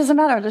realized, what? It doesn't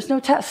matter. There's no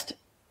test,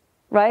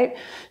 right?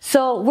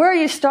 So where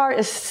you start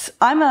is,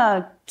 I'm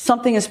a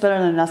something is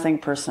better than nothing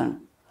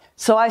person.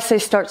 So I say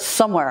start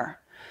somewhere.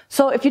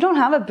 So if you don't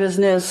have a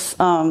business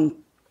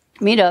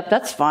meetup,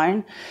 that's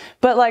fine.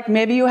 But like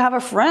maybe you have a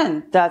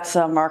friend that's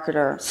a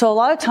marketer. So a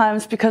lot of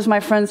times, because my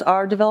friends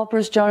are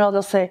developers, Jono,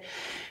 they'll say,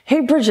 hey,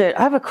 Bridget,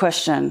 I have a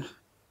question.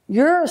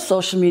 You're a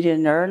social media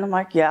nerd. And I'm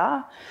like,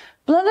 yeah.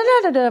 Blah, blah,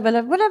 blah, blah,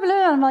 blah, blah,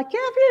 blah. I'm like, yeah,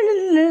 blah, blah,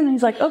 blah. And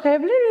he's like, okay,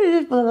 blah,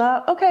 blah, blah,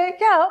 blah. Okay,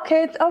 yeah,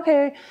 okay.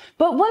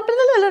 But what, blah,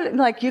 blah,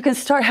 blah, like you can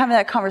start having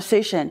that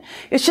conversation.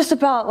 It's just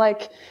about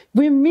like,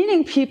 we're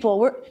meeting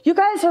people. You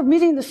guys are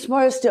meeting the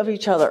smartest of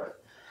each other.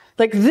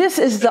 Like this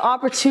is the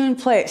opportune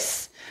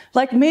place.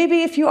 Like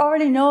maybe if you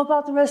already know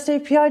about the REST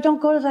API,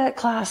 don't go to that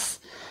class.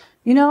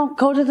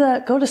 Go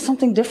to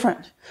something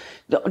different.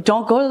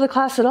 Don't go to the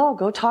class at all.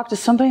 Go talk to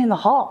somebody in the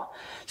hall.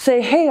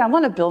 Say, hey, I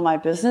want to build my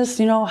business.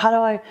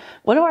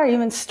 What do I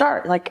even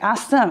start? Like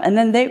ask them. And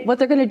then what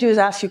they're going to do is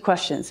ask you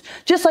questions.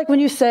 Just like when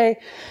you say,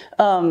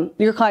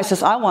 your client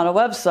says, I want a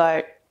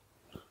website.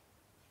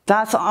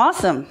 That's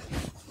awesome.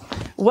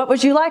 What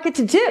would you like it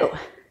to do?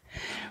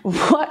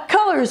 What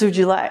colors would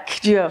you like?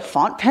 Do you have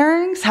font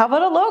pairings? How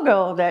about a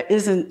logo that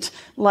isn't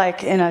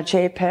like in a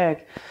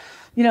JPEG?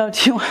 You know,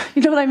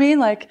 you know what I mean?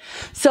 Like,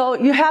 so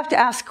you have to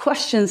ask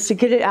questions to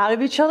get it out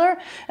of each other.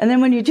 And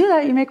then when you do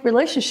that, you make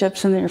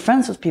relationships and then you're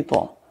friends with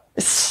people.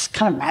 It's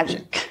kind of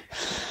magic.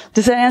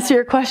 Does that answer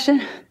your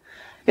question?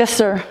 Yes,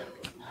 sir.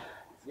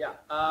 Yeah.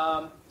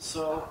 Oh,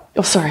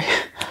 sorry.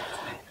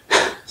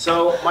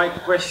 So my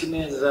question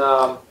is,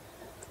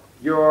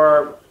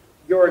 you're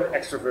an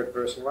extrovert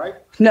person, right?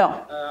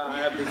 No. I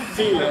have the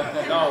feeling.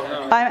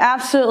 No. I'm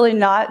absolutely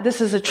not.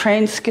 This is a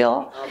trained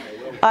skill.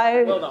 Okay,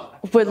 I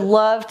would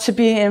love to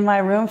be in my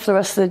room for the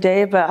rest of the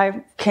day, but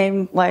I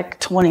came like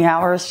 20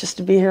 hours just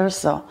to be here,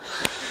 so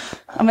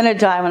I'm going to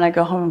die when I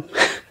go home.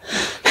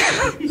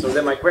 So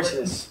then my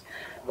question is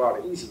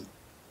rather easy.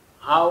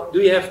 How do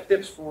you have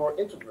tips for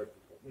introvert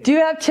people? Do you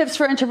have tips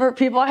for introvert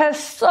people? I have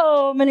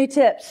so many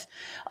tips.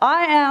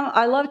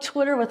 I love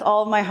Twitter with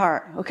all of my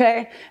heart,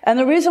 okay? And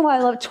the reason why I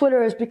love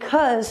Twitter is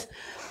because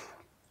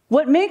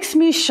what makes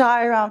me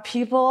shy around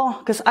people,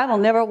 because I will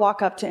never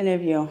walk up to any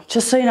of you.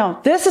 Just so you know,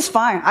 this is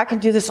fine. I can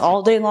do this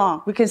all day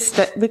long. We can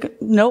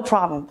no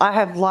problem. I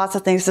have lots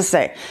of things to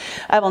say.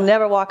 I will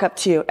never walk up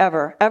to you,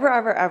 ever.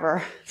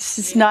 Ever. This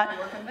is not,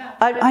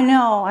 I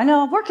know,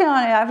 I'm working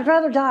on it. I would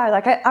rather die.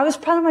 Like, I was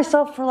proud of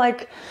myself for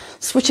like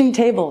switching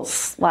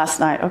tables last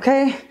night,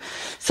 okay?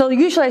 So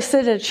usually I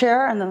sit in a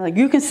chair and then like,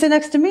 you can sit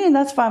next to me and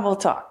that's fine, we'll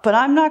talk. But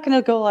I'm not going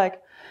to go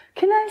like,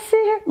 can I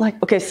sit here?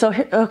 Like, okay, so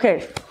here,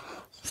 okay.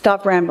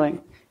 Stop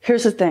rambling.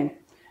 Here's the thing.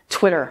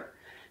 Twitter,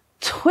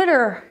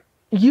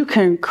 you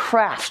can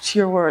craft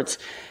your words.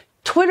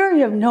 Twitter,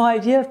 you have no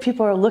idea if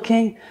people are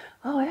looking.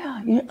 Oh,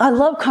 yeah. I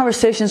love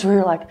conversations where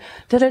you're like,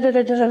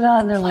 da-da-da-da-da-da,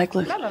 and they're like,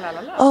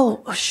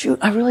 oh, shoot,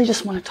 I really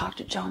just want to talk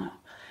to Jonah.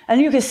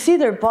 And you can see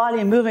their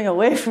body moving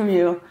away from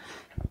you.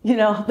 You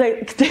know,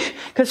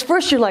 because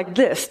first you're like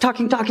this,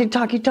 talking,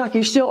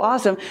 you're so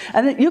awesome.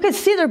 And then you can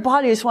see their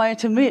bodies wanting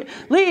to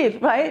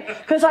leave, right?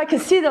 Because I can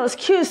see those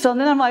cues. So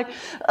then I'm like,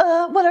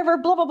 whatever,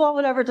 blah, blah, blah,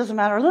 whatever, it doesn't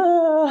matter,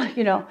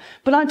 you know.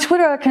 But on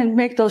Twitter, I can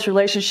make those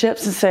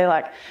relationships and say,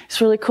 like,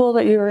 it's really cool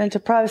that you're into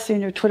privacy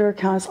and your Twitter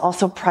account is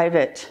also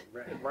private.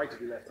 Right to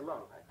be left alone,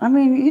 right? I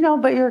mean, you know,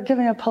 but you're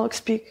giving a public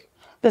speak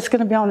that's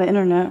going to be on the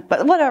internet.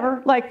 But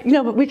whatever, like, you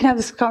know, but we can have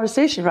this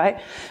conversation, right?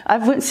 I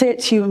wouldn't say it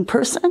to you in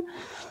person.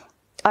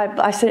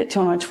 I said it to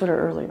him on Twitter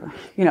earlier,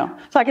 you know.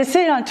 So I can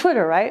say it on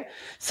Twitter, right?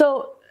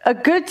 So a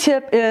good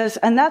tip is,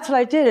 and that's what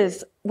I did,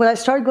 is when I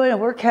started going to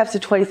WordCamps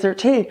in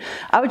 2013,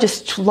 I would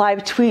just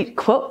live tweet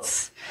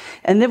quotes.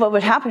 And then what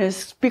would happen is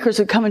speakers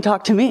would come and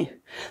talk to me.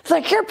 It's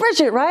like, you're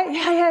Bridget, right?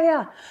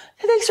 Yeah.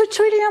 Thanks for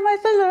tweeting on my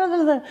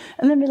thing.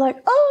 And then be like,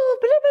 oh,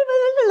 blah,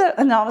 blah, blah,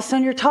 blah. And all of a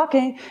sudden you're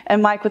talking,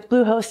 and Mike with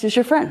Bluehost is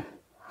your friend.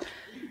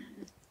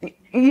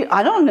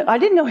 I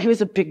didn't know he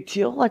was a big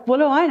deal. Like, what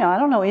do I know? I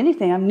don't know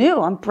anything. I'm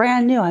new. I'm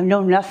brand new. I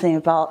know nothing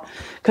about,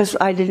 because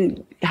I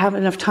didn't have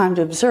enough time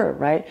to observe,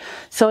 right?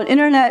 So an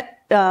internet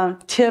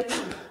tip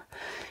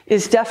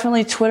is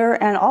definitely Twitter,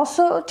 and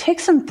also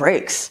take some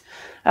breaks.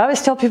 I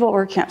always tell people at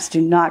WordCamps,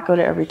 do not go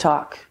to every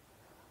talk.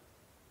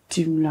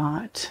 Do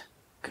not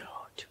go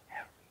to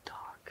every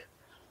talk.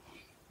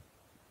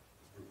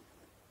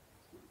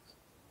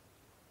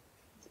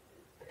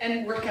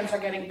 And WordCamps are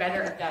getting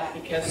better at that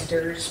because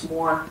there's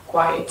more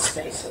quiet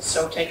spaces.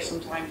 So take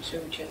some time to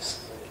just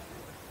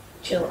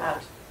chill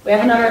out. We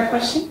have another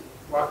question?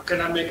 Well,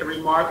 can I make a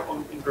remark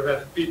on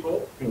introverted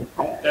people?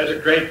 There's a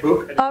great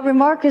book. A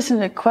remark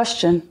isn't a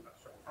question.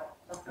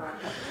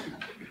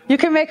 You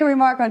can make a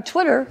remark on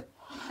Twitter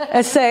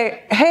and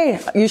say, hey,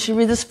 you should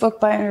read this book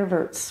by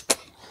introverts.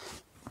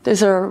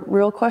 Is there a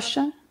real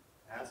question?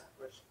 Ask a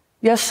question.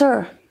 Yes,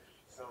 sir.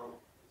 So,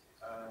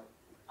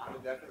 I'm a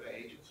dev at an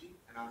agency,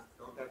 and I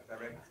don't have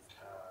direct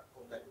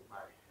contact with my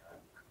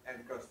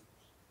end customers.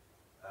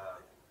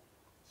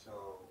 So,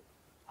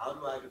 how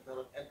do I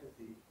develop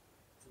empathy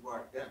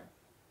toward them?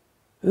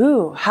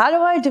 Ooh, how do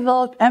I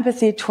develop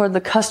empathy toward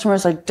the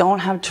customers I don't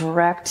have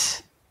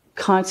direct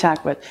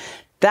contact with?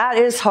 That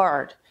is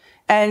hard.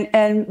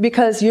 And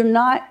because you're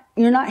not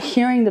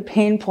hearing the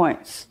pain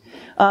points.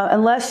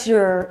 Unless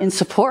you're in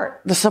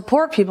support. The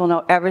support people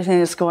know everything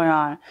that's going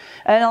on.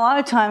 And a lot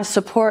of times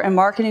support and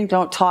marketing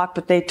don't talk,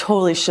 but they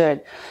totally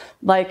should.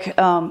 Like,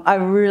 I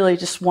really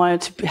just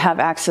wanted to have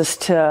access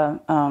to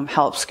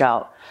Help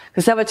Scout,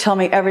 because that would tell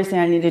me everything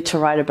I needed to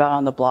write about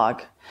on the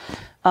blog.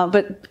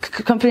 But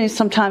companies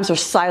sometimes are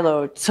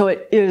siloed, so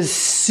it is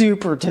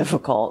super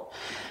difficult.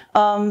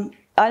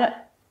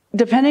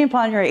 Depending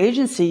upon your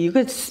agency, you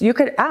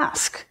could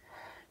ask.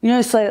 You know,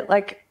 it's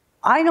like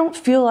I don't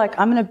feel like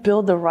I'm going to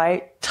build the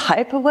right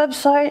type of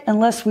website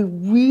unless we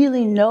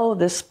really know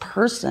this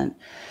person.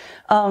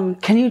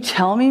 Can you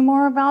tell me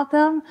more about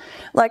them?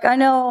 Like, I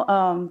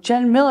know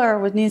Jen Miller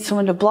would need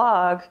someone to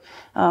blog.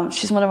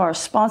 She's one of our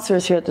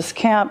sponsors here at this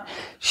camp.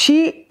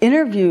 She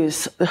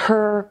interviews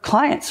her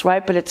clients,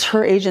 right? But it's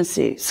her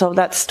agency, so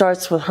that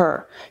starts with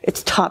her.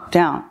 It's top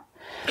down.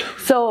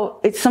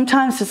 So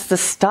sometimes it's the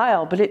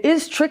style, but it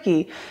is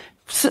tricky.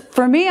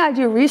 For me, I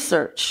do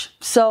research.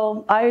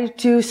 So I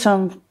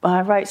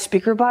write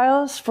speaker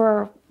bios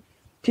for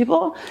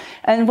people.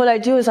 And what I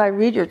do is I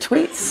read your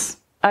tweets.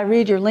 I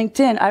read your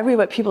LinkedIn. I read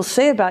what people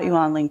say about you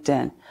on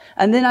LinkedIn.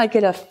 And then I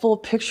get a full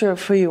picture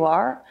of who you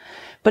are.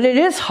 But it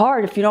is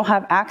hard if you don't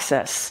have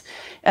access.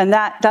 And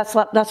that's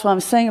what I'm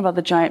saying about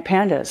the giant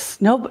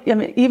pandas. No, I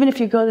mean, even if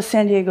you go to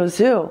San Diego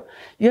Zoo,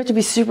 you have to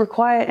be super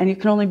quiet and you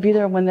can only be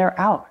there when they're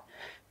out.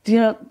 You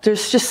know,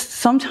 there's just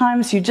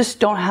sometimes you just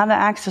don't have the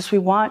access we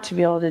want to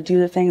be able to do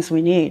the things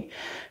we need.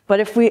 But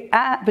if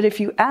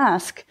you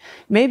ask,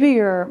 maybe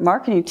your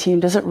marketing team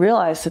doesn't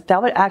realize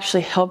that would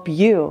actually help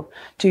you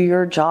do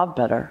your job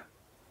better.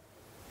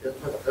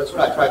 That's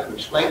what I tried to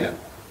explain them.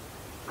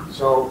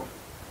 So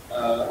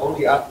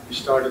only after we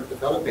started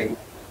developing,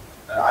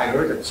 I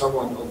heard that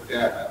someone over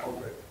there,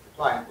 over the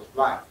client, was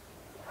blind.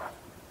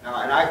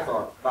 Now, and I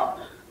thought, wow,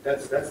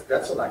 that's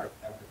a lack of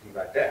empathy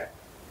right there.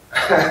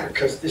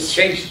 Because this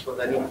changes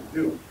what I need to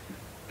do.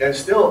 Then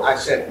still I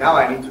said, now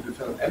I need to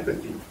develop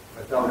empathy.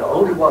 But now the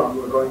only one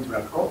who are going to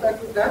have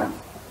contact with them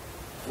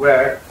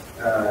were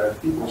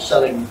people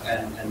selling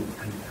and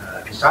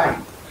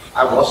designing.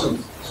 I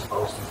wasn't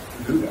supposed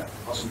to do that.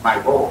 It wasn't my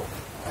role.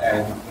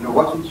 And you know,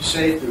 what would you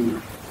say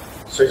to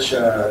such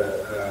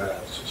a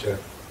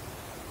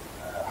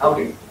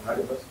howdy?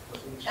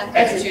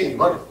 Attitude.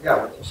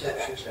 Yeah, what you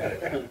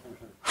said.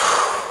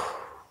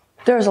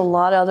 There's a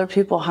lot of other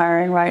people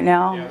hiring right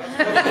now.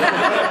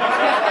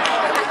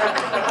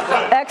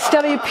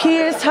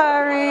 XWP is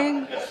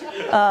hiring.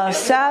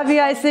 Savvy,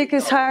 I think,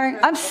 is hiring.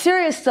 I'm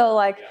serious, though.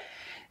 Like,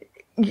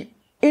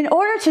 in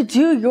order to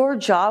do your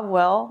job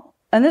well,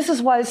 and this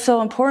is why it's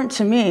so important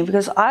to me,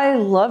 because I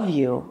love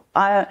you.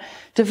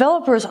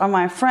 Developers are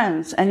my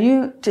friends, and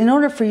in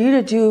order for you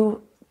to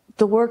do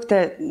the work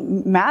that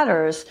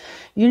matters,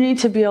 you need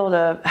to be able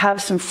to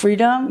have some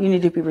freedom. You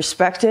need to be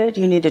respected.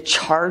 You need to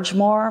charge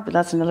more, but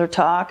that's another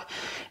talk.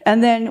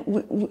 And then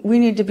we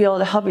need to be able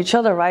to help each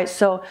other, right?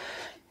 So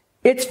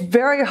it's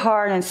very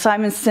hard, and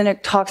Simon Sinek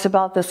talks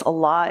about this a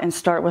lot in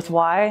Start With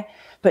Why,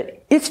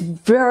 but it's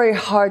very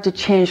hard to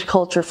change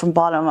culture from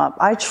bottom up.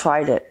 I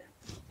tried it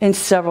in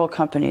several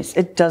companies.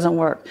 It doesn't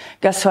work.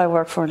 Guess who I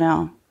work for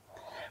now?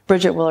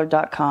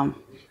 BridgetWillard.com.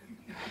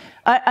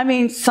 I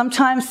mean,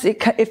 sometimes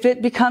if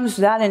it becomes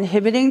that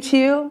inhibiting to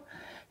you,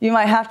 you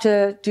might have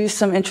to do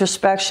some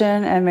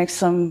introspection and make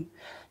some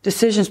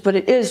decisions, but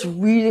it is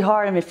really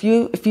hard. And if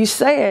you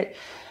say it,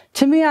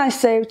 to me, I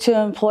say to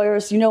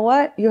employers, you know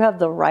what? You have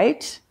the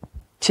right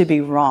to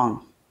be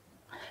wrong.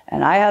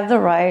 And I have the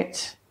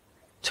right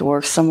to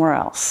work somewhere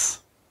else.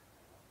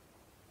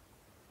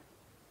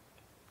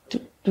 Do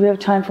we have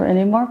time for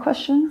any more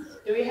questions?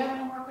 Do we have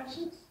any more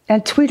questions?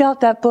 And tweet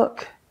out that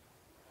book.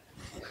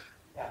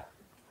 Yeah,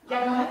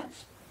 go ahead.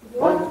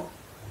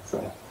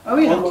 Oh,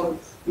 yeah.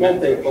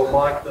 Mandate for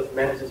marketers,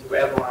 managers,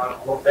 whoever are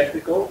more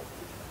technical.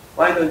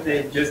 Why don't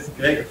they just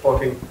create a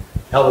fucking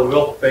hello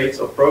world page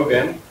or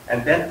program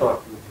and then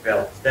talk to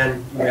developers?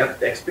 Then you have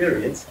the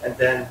experience, and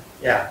then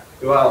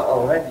you are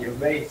already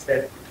amazed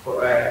that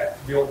for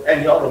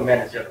any other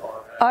manager.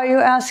 Are you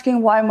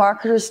asking why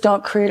marketers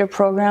don't create a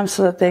program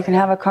so that they can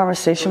have a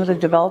conversation with a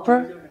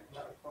developer?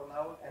 For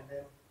now, and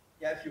then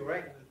if you're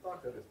ready to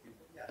talk to those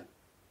people,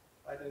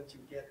 why don't you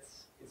get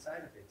inside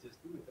of it?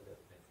 Just do it a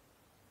little bit.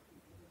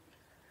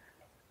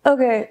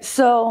 Okay,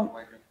 so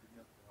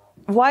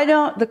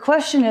the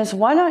question is,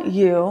 why don't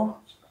you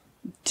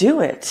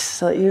do it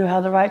so that you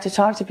have the right to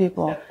talk to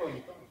people?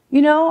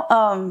 You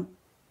know,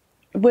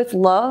 with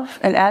love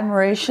and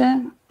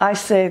admiration, I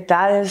say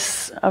that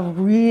is a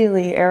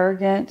really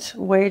arrogant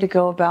way to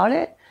go about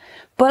it.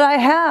 But I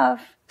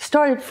have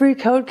started Free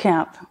Code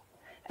Camp,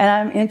 and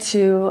I'm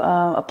into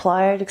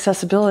applied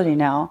accessibility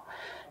now,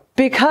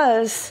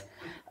 because,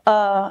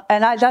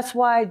 that's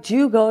why I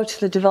do go to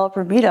the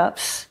developer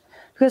meetups,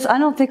 because I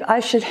don't think I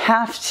should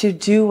have to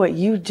do what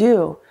you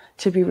do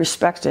to be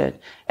respected.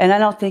 And I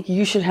don't think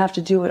you should have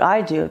to do what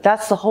I do.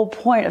 That's the whole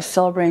point of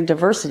celebrating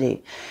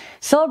diversity.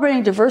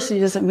 Celebrating diversity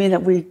doesn't mean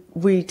that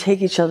we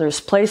take each other's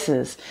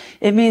places.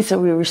 It means that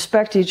we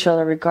respect each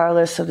other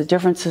regardless of the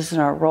differences in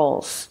our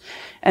roles.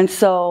 And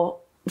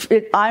so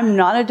I'm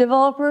not a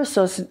developer,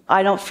 so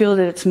I don't feel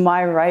that it's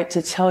my right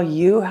to tell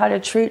you how to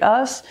treat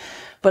us.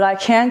 But I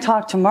can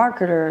talk to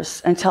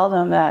marketers and tell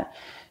them that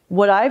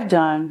what I've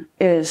done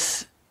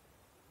is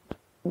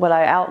what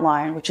I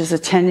outlined, which is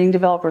attending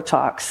developer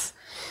talks,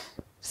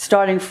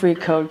 starting Free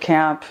Code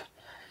Camp.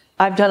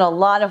 I've done a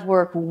lot of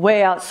work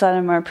way outside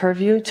of my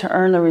purview to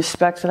earn the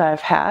respect that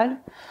I've had.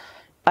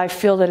 I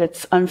feel that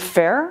it's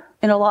unfair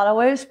in a lot of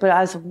ways, but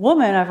as a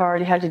woman, I've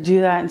already had to do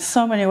that in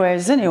so many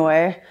ways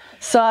anyway,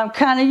 so I'm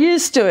kind of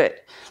used to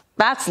it.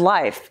 That's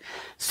life.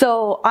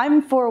 So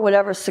I'm for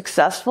whatever's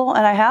successful,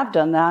 and I have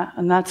done that,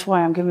 and that's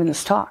why I'm giving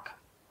this talk.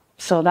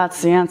 So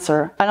that's the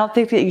answer. I don't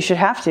think that you should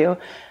have to.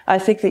 I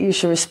think that you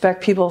should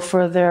respect people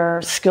for their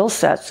skill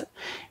sets.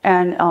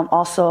 And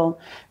also,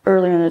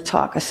 earlier in the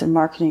talk, I said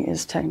marketing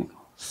is technical.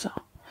 So,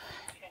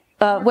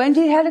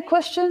 Wendy had a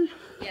question?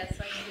 Yes,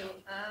 I do.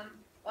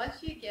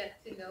 Once you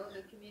get to know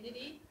the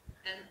community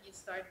and you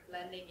start start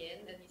blending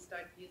in and you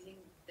start using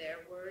their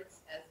words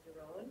as your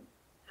own,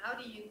 how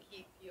do you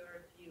keep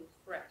your view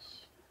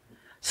fresh?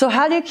 So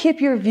how do you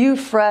keep your view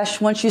fresh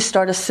once you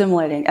start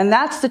assimilating? And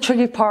that's the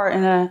tricky part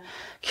in a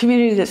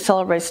community that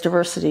celebrates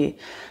diversity.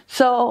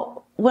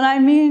 So what I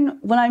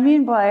mean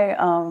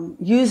by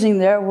using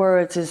their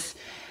words is,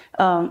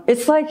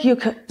 it's like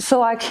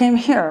so I came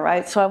here,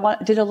 right? So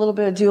I did a little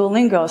bit of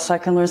Duolingo so I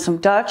can learn some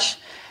Dutch.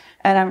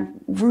 And I'm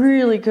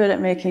really good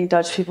at making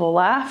Dutch people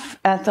laugh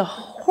at the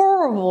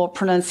horrible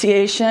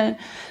pronunciation.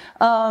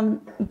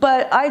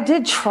 But I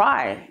did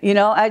try,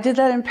 I did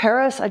that in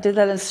Paris, I did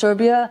that in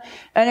Serbia,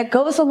 and it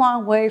goes a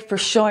long way for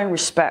showing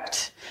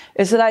respect,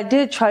 is that I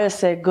did try to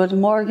say, good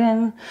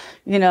morgen,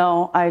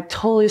 I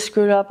totally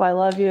screwed up, I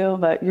love you,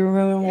 but your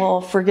room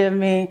will forgive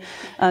me.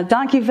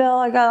 Dankjewel,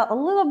 I got a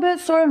little bit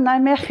sort of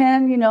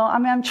Nijmegen,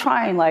 I'm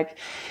trying, but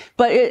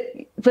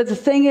the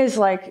thing is,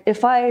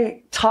 if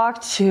I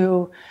talk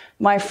to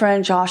my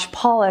friend Josh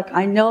Pollock,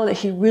 I know that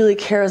he really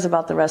cares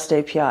about the REST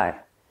API.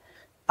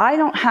 I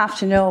don't have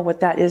to know what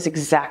that is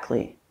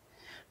exactly.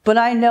 But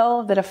I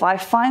know that if I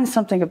find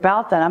something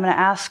about that, I'm going to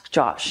ask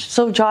Josh.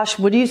 So Josh,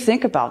 what do you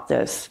think about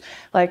this?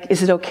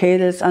 Is it okay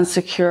that it's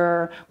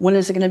unsecure? When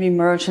is it going to be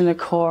merged in the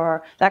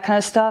core? That kind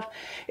of stuff.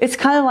 It's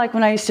kind of like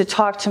when I used to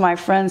talk to my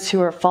friends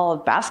who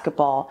followed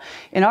basketball.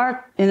 In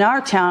our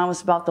town, it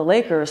was about the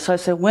Lakers. So I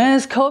said, when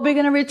is Kobe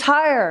going to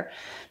retire?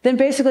 Then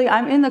basically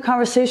I'm in the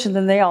conversation,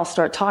 then they all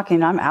start talking,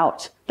 and I'm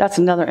out. That's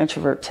another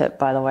introvert tip,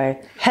 by the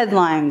way.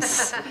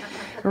 Headlines.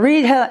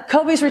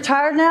 Kobe's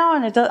retired now,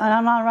 and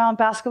I'm not around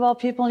basketball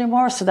people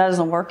anymore, so that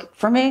doesn't work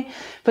for me.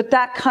 But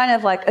that kind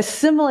of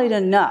assimilate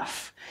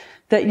enough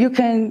that you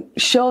can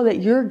show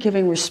that you're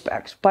giving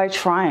respect by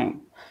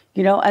trying,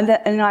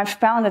 and I've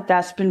found that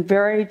that's been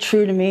very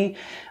true to me.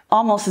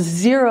 Almost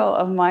zero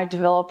of my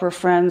developer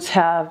friends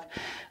have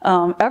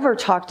ever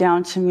talked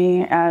down to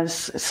me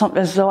as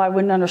though I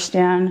wouldn't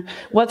understand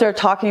what they're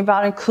talking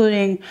about,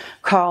 including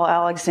Carl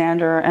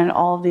Alexander and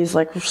all of these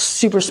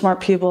super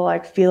smart people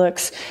like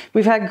Felix.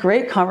 We've had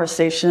great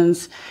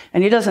conversations,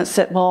 and he doesn't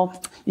say,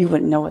 well, you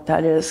wouldn't know what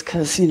that is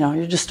because,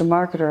 you're just a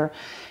marketer.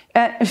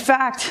 And in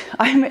fact,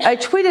 I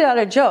tweeted out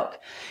a joke.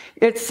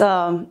 It's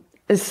 12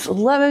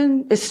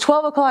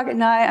 o'clock at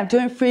night. I'm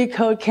doing free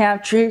code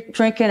camp,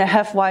 drinking a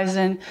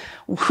Hefeweizen.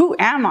 Who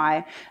am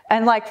I?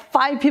 And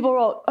 5 people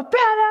wrote, a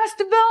badass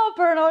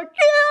developer. And I'm like,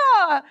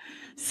 yeah.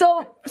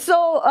 So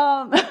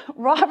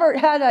Robert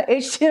had a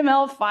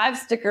HTML5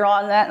 sticker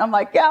on that. And I'm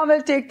like, yeah, I'm going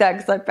to take that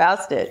because I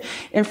passed it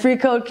in free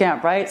code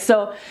camp, right?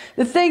 So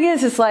the thing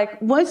is, it's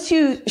once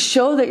you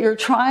show that you're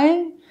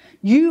trying,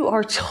 you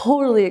are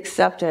totally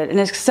accepted. And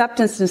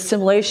acceptance and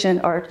assimilation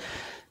are,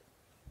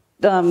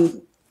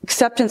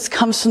 acceptance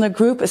comes from the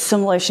group,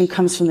 assimilation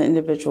comes from the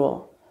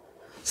individual.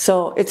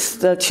 So it's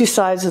the two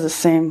sides of the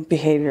same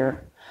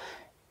behavior.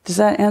 Does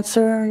that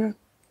answer your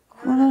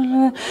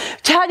question?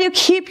 How do you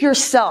keep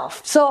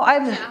yourself? Because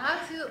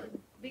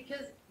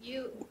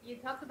you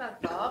talked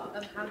about Bob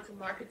and how to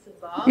market to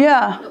Bob.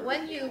 Yeah. But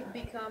when you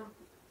become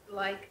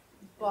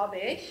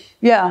Bob-ish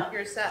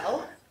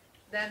yourself,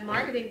 then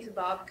marketing to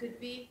Bob could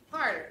be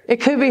harder.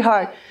 It could be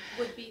hard.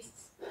 Would be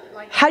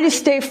how do you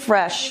stay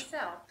fresh?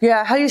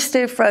 Yeah, how do you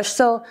stay fresh?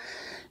 So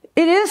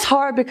it is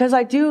hard because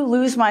I do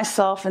lose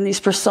myself in these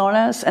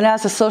personas. And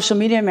as a social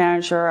media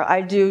manager,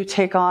 I do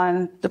take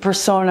on the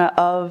persona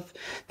of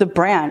the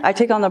brand. I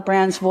take on the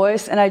brand's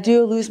voice, and I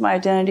do lose my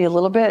identity a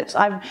little bit.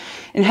 I'm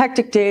in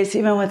hectic days,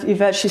 even with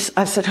Yvette,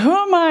 I said, who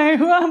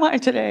am I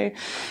today?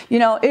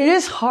 It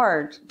is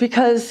hard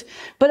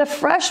but a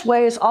fresh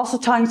way is also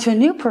talking to a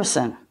new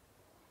person.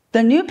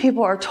 The new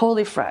people are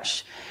totally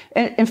fresh.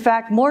 In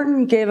fact,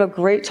 Morten gave a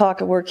great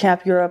talk at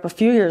WordCamp Europe a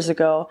few years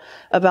ago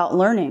about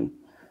learning.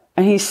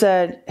 And he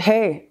said,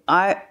 hey,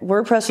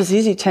 WordPress was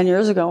easy 10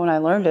 years ago when I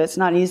learned it. It's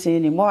not easy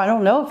anymore. I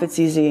don't know if it's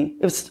easy.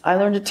 I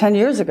learned it 10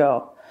 years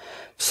ago.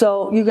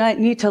 So you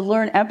need to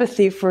learn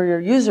empathy for your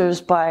users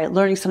by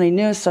learning something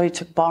new. So he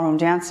took ballroom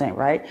dancing,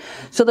 right?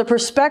 So the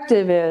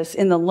perspective is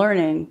in the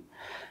learning.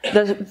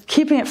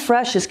 Keeping it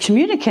fresh is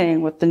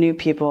communicating with the new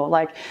people.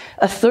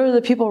 A third of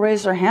the people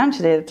raised their hand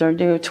today that they're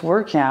new to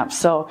WordCamp.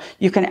 So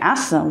you can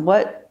ask them,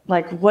 what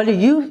are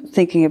you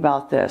thinking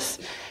about this?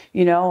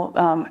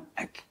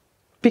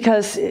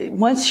 Because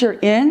once you're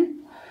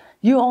in,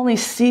 you only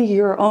see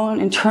your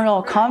own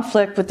internal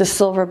conflict with the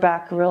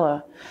silverback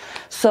gorilla.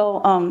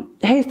 So,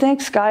 hey,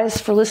 thanks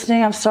guys for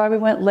listening. I'm sorry we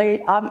went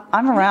late.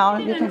 I'm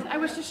around. I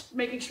was just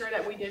making sure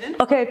that we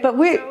didn't. Okay, but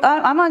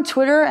I'm on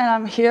Twitter and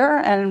I'm here,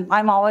 and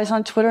I'm always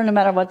on Twitter no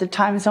matter what the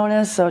time zone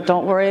is. So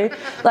don't worry.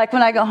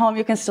 When I go home,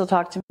 you can still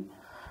talk to me.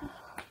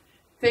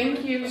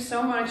 Thank you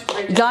so much,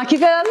 Bridget.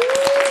 Dankjewel.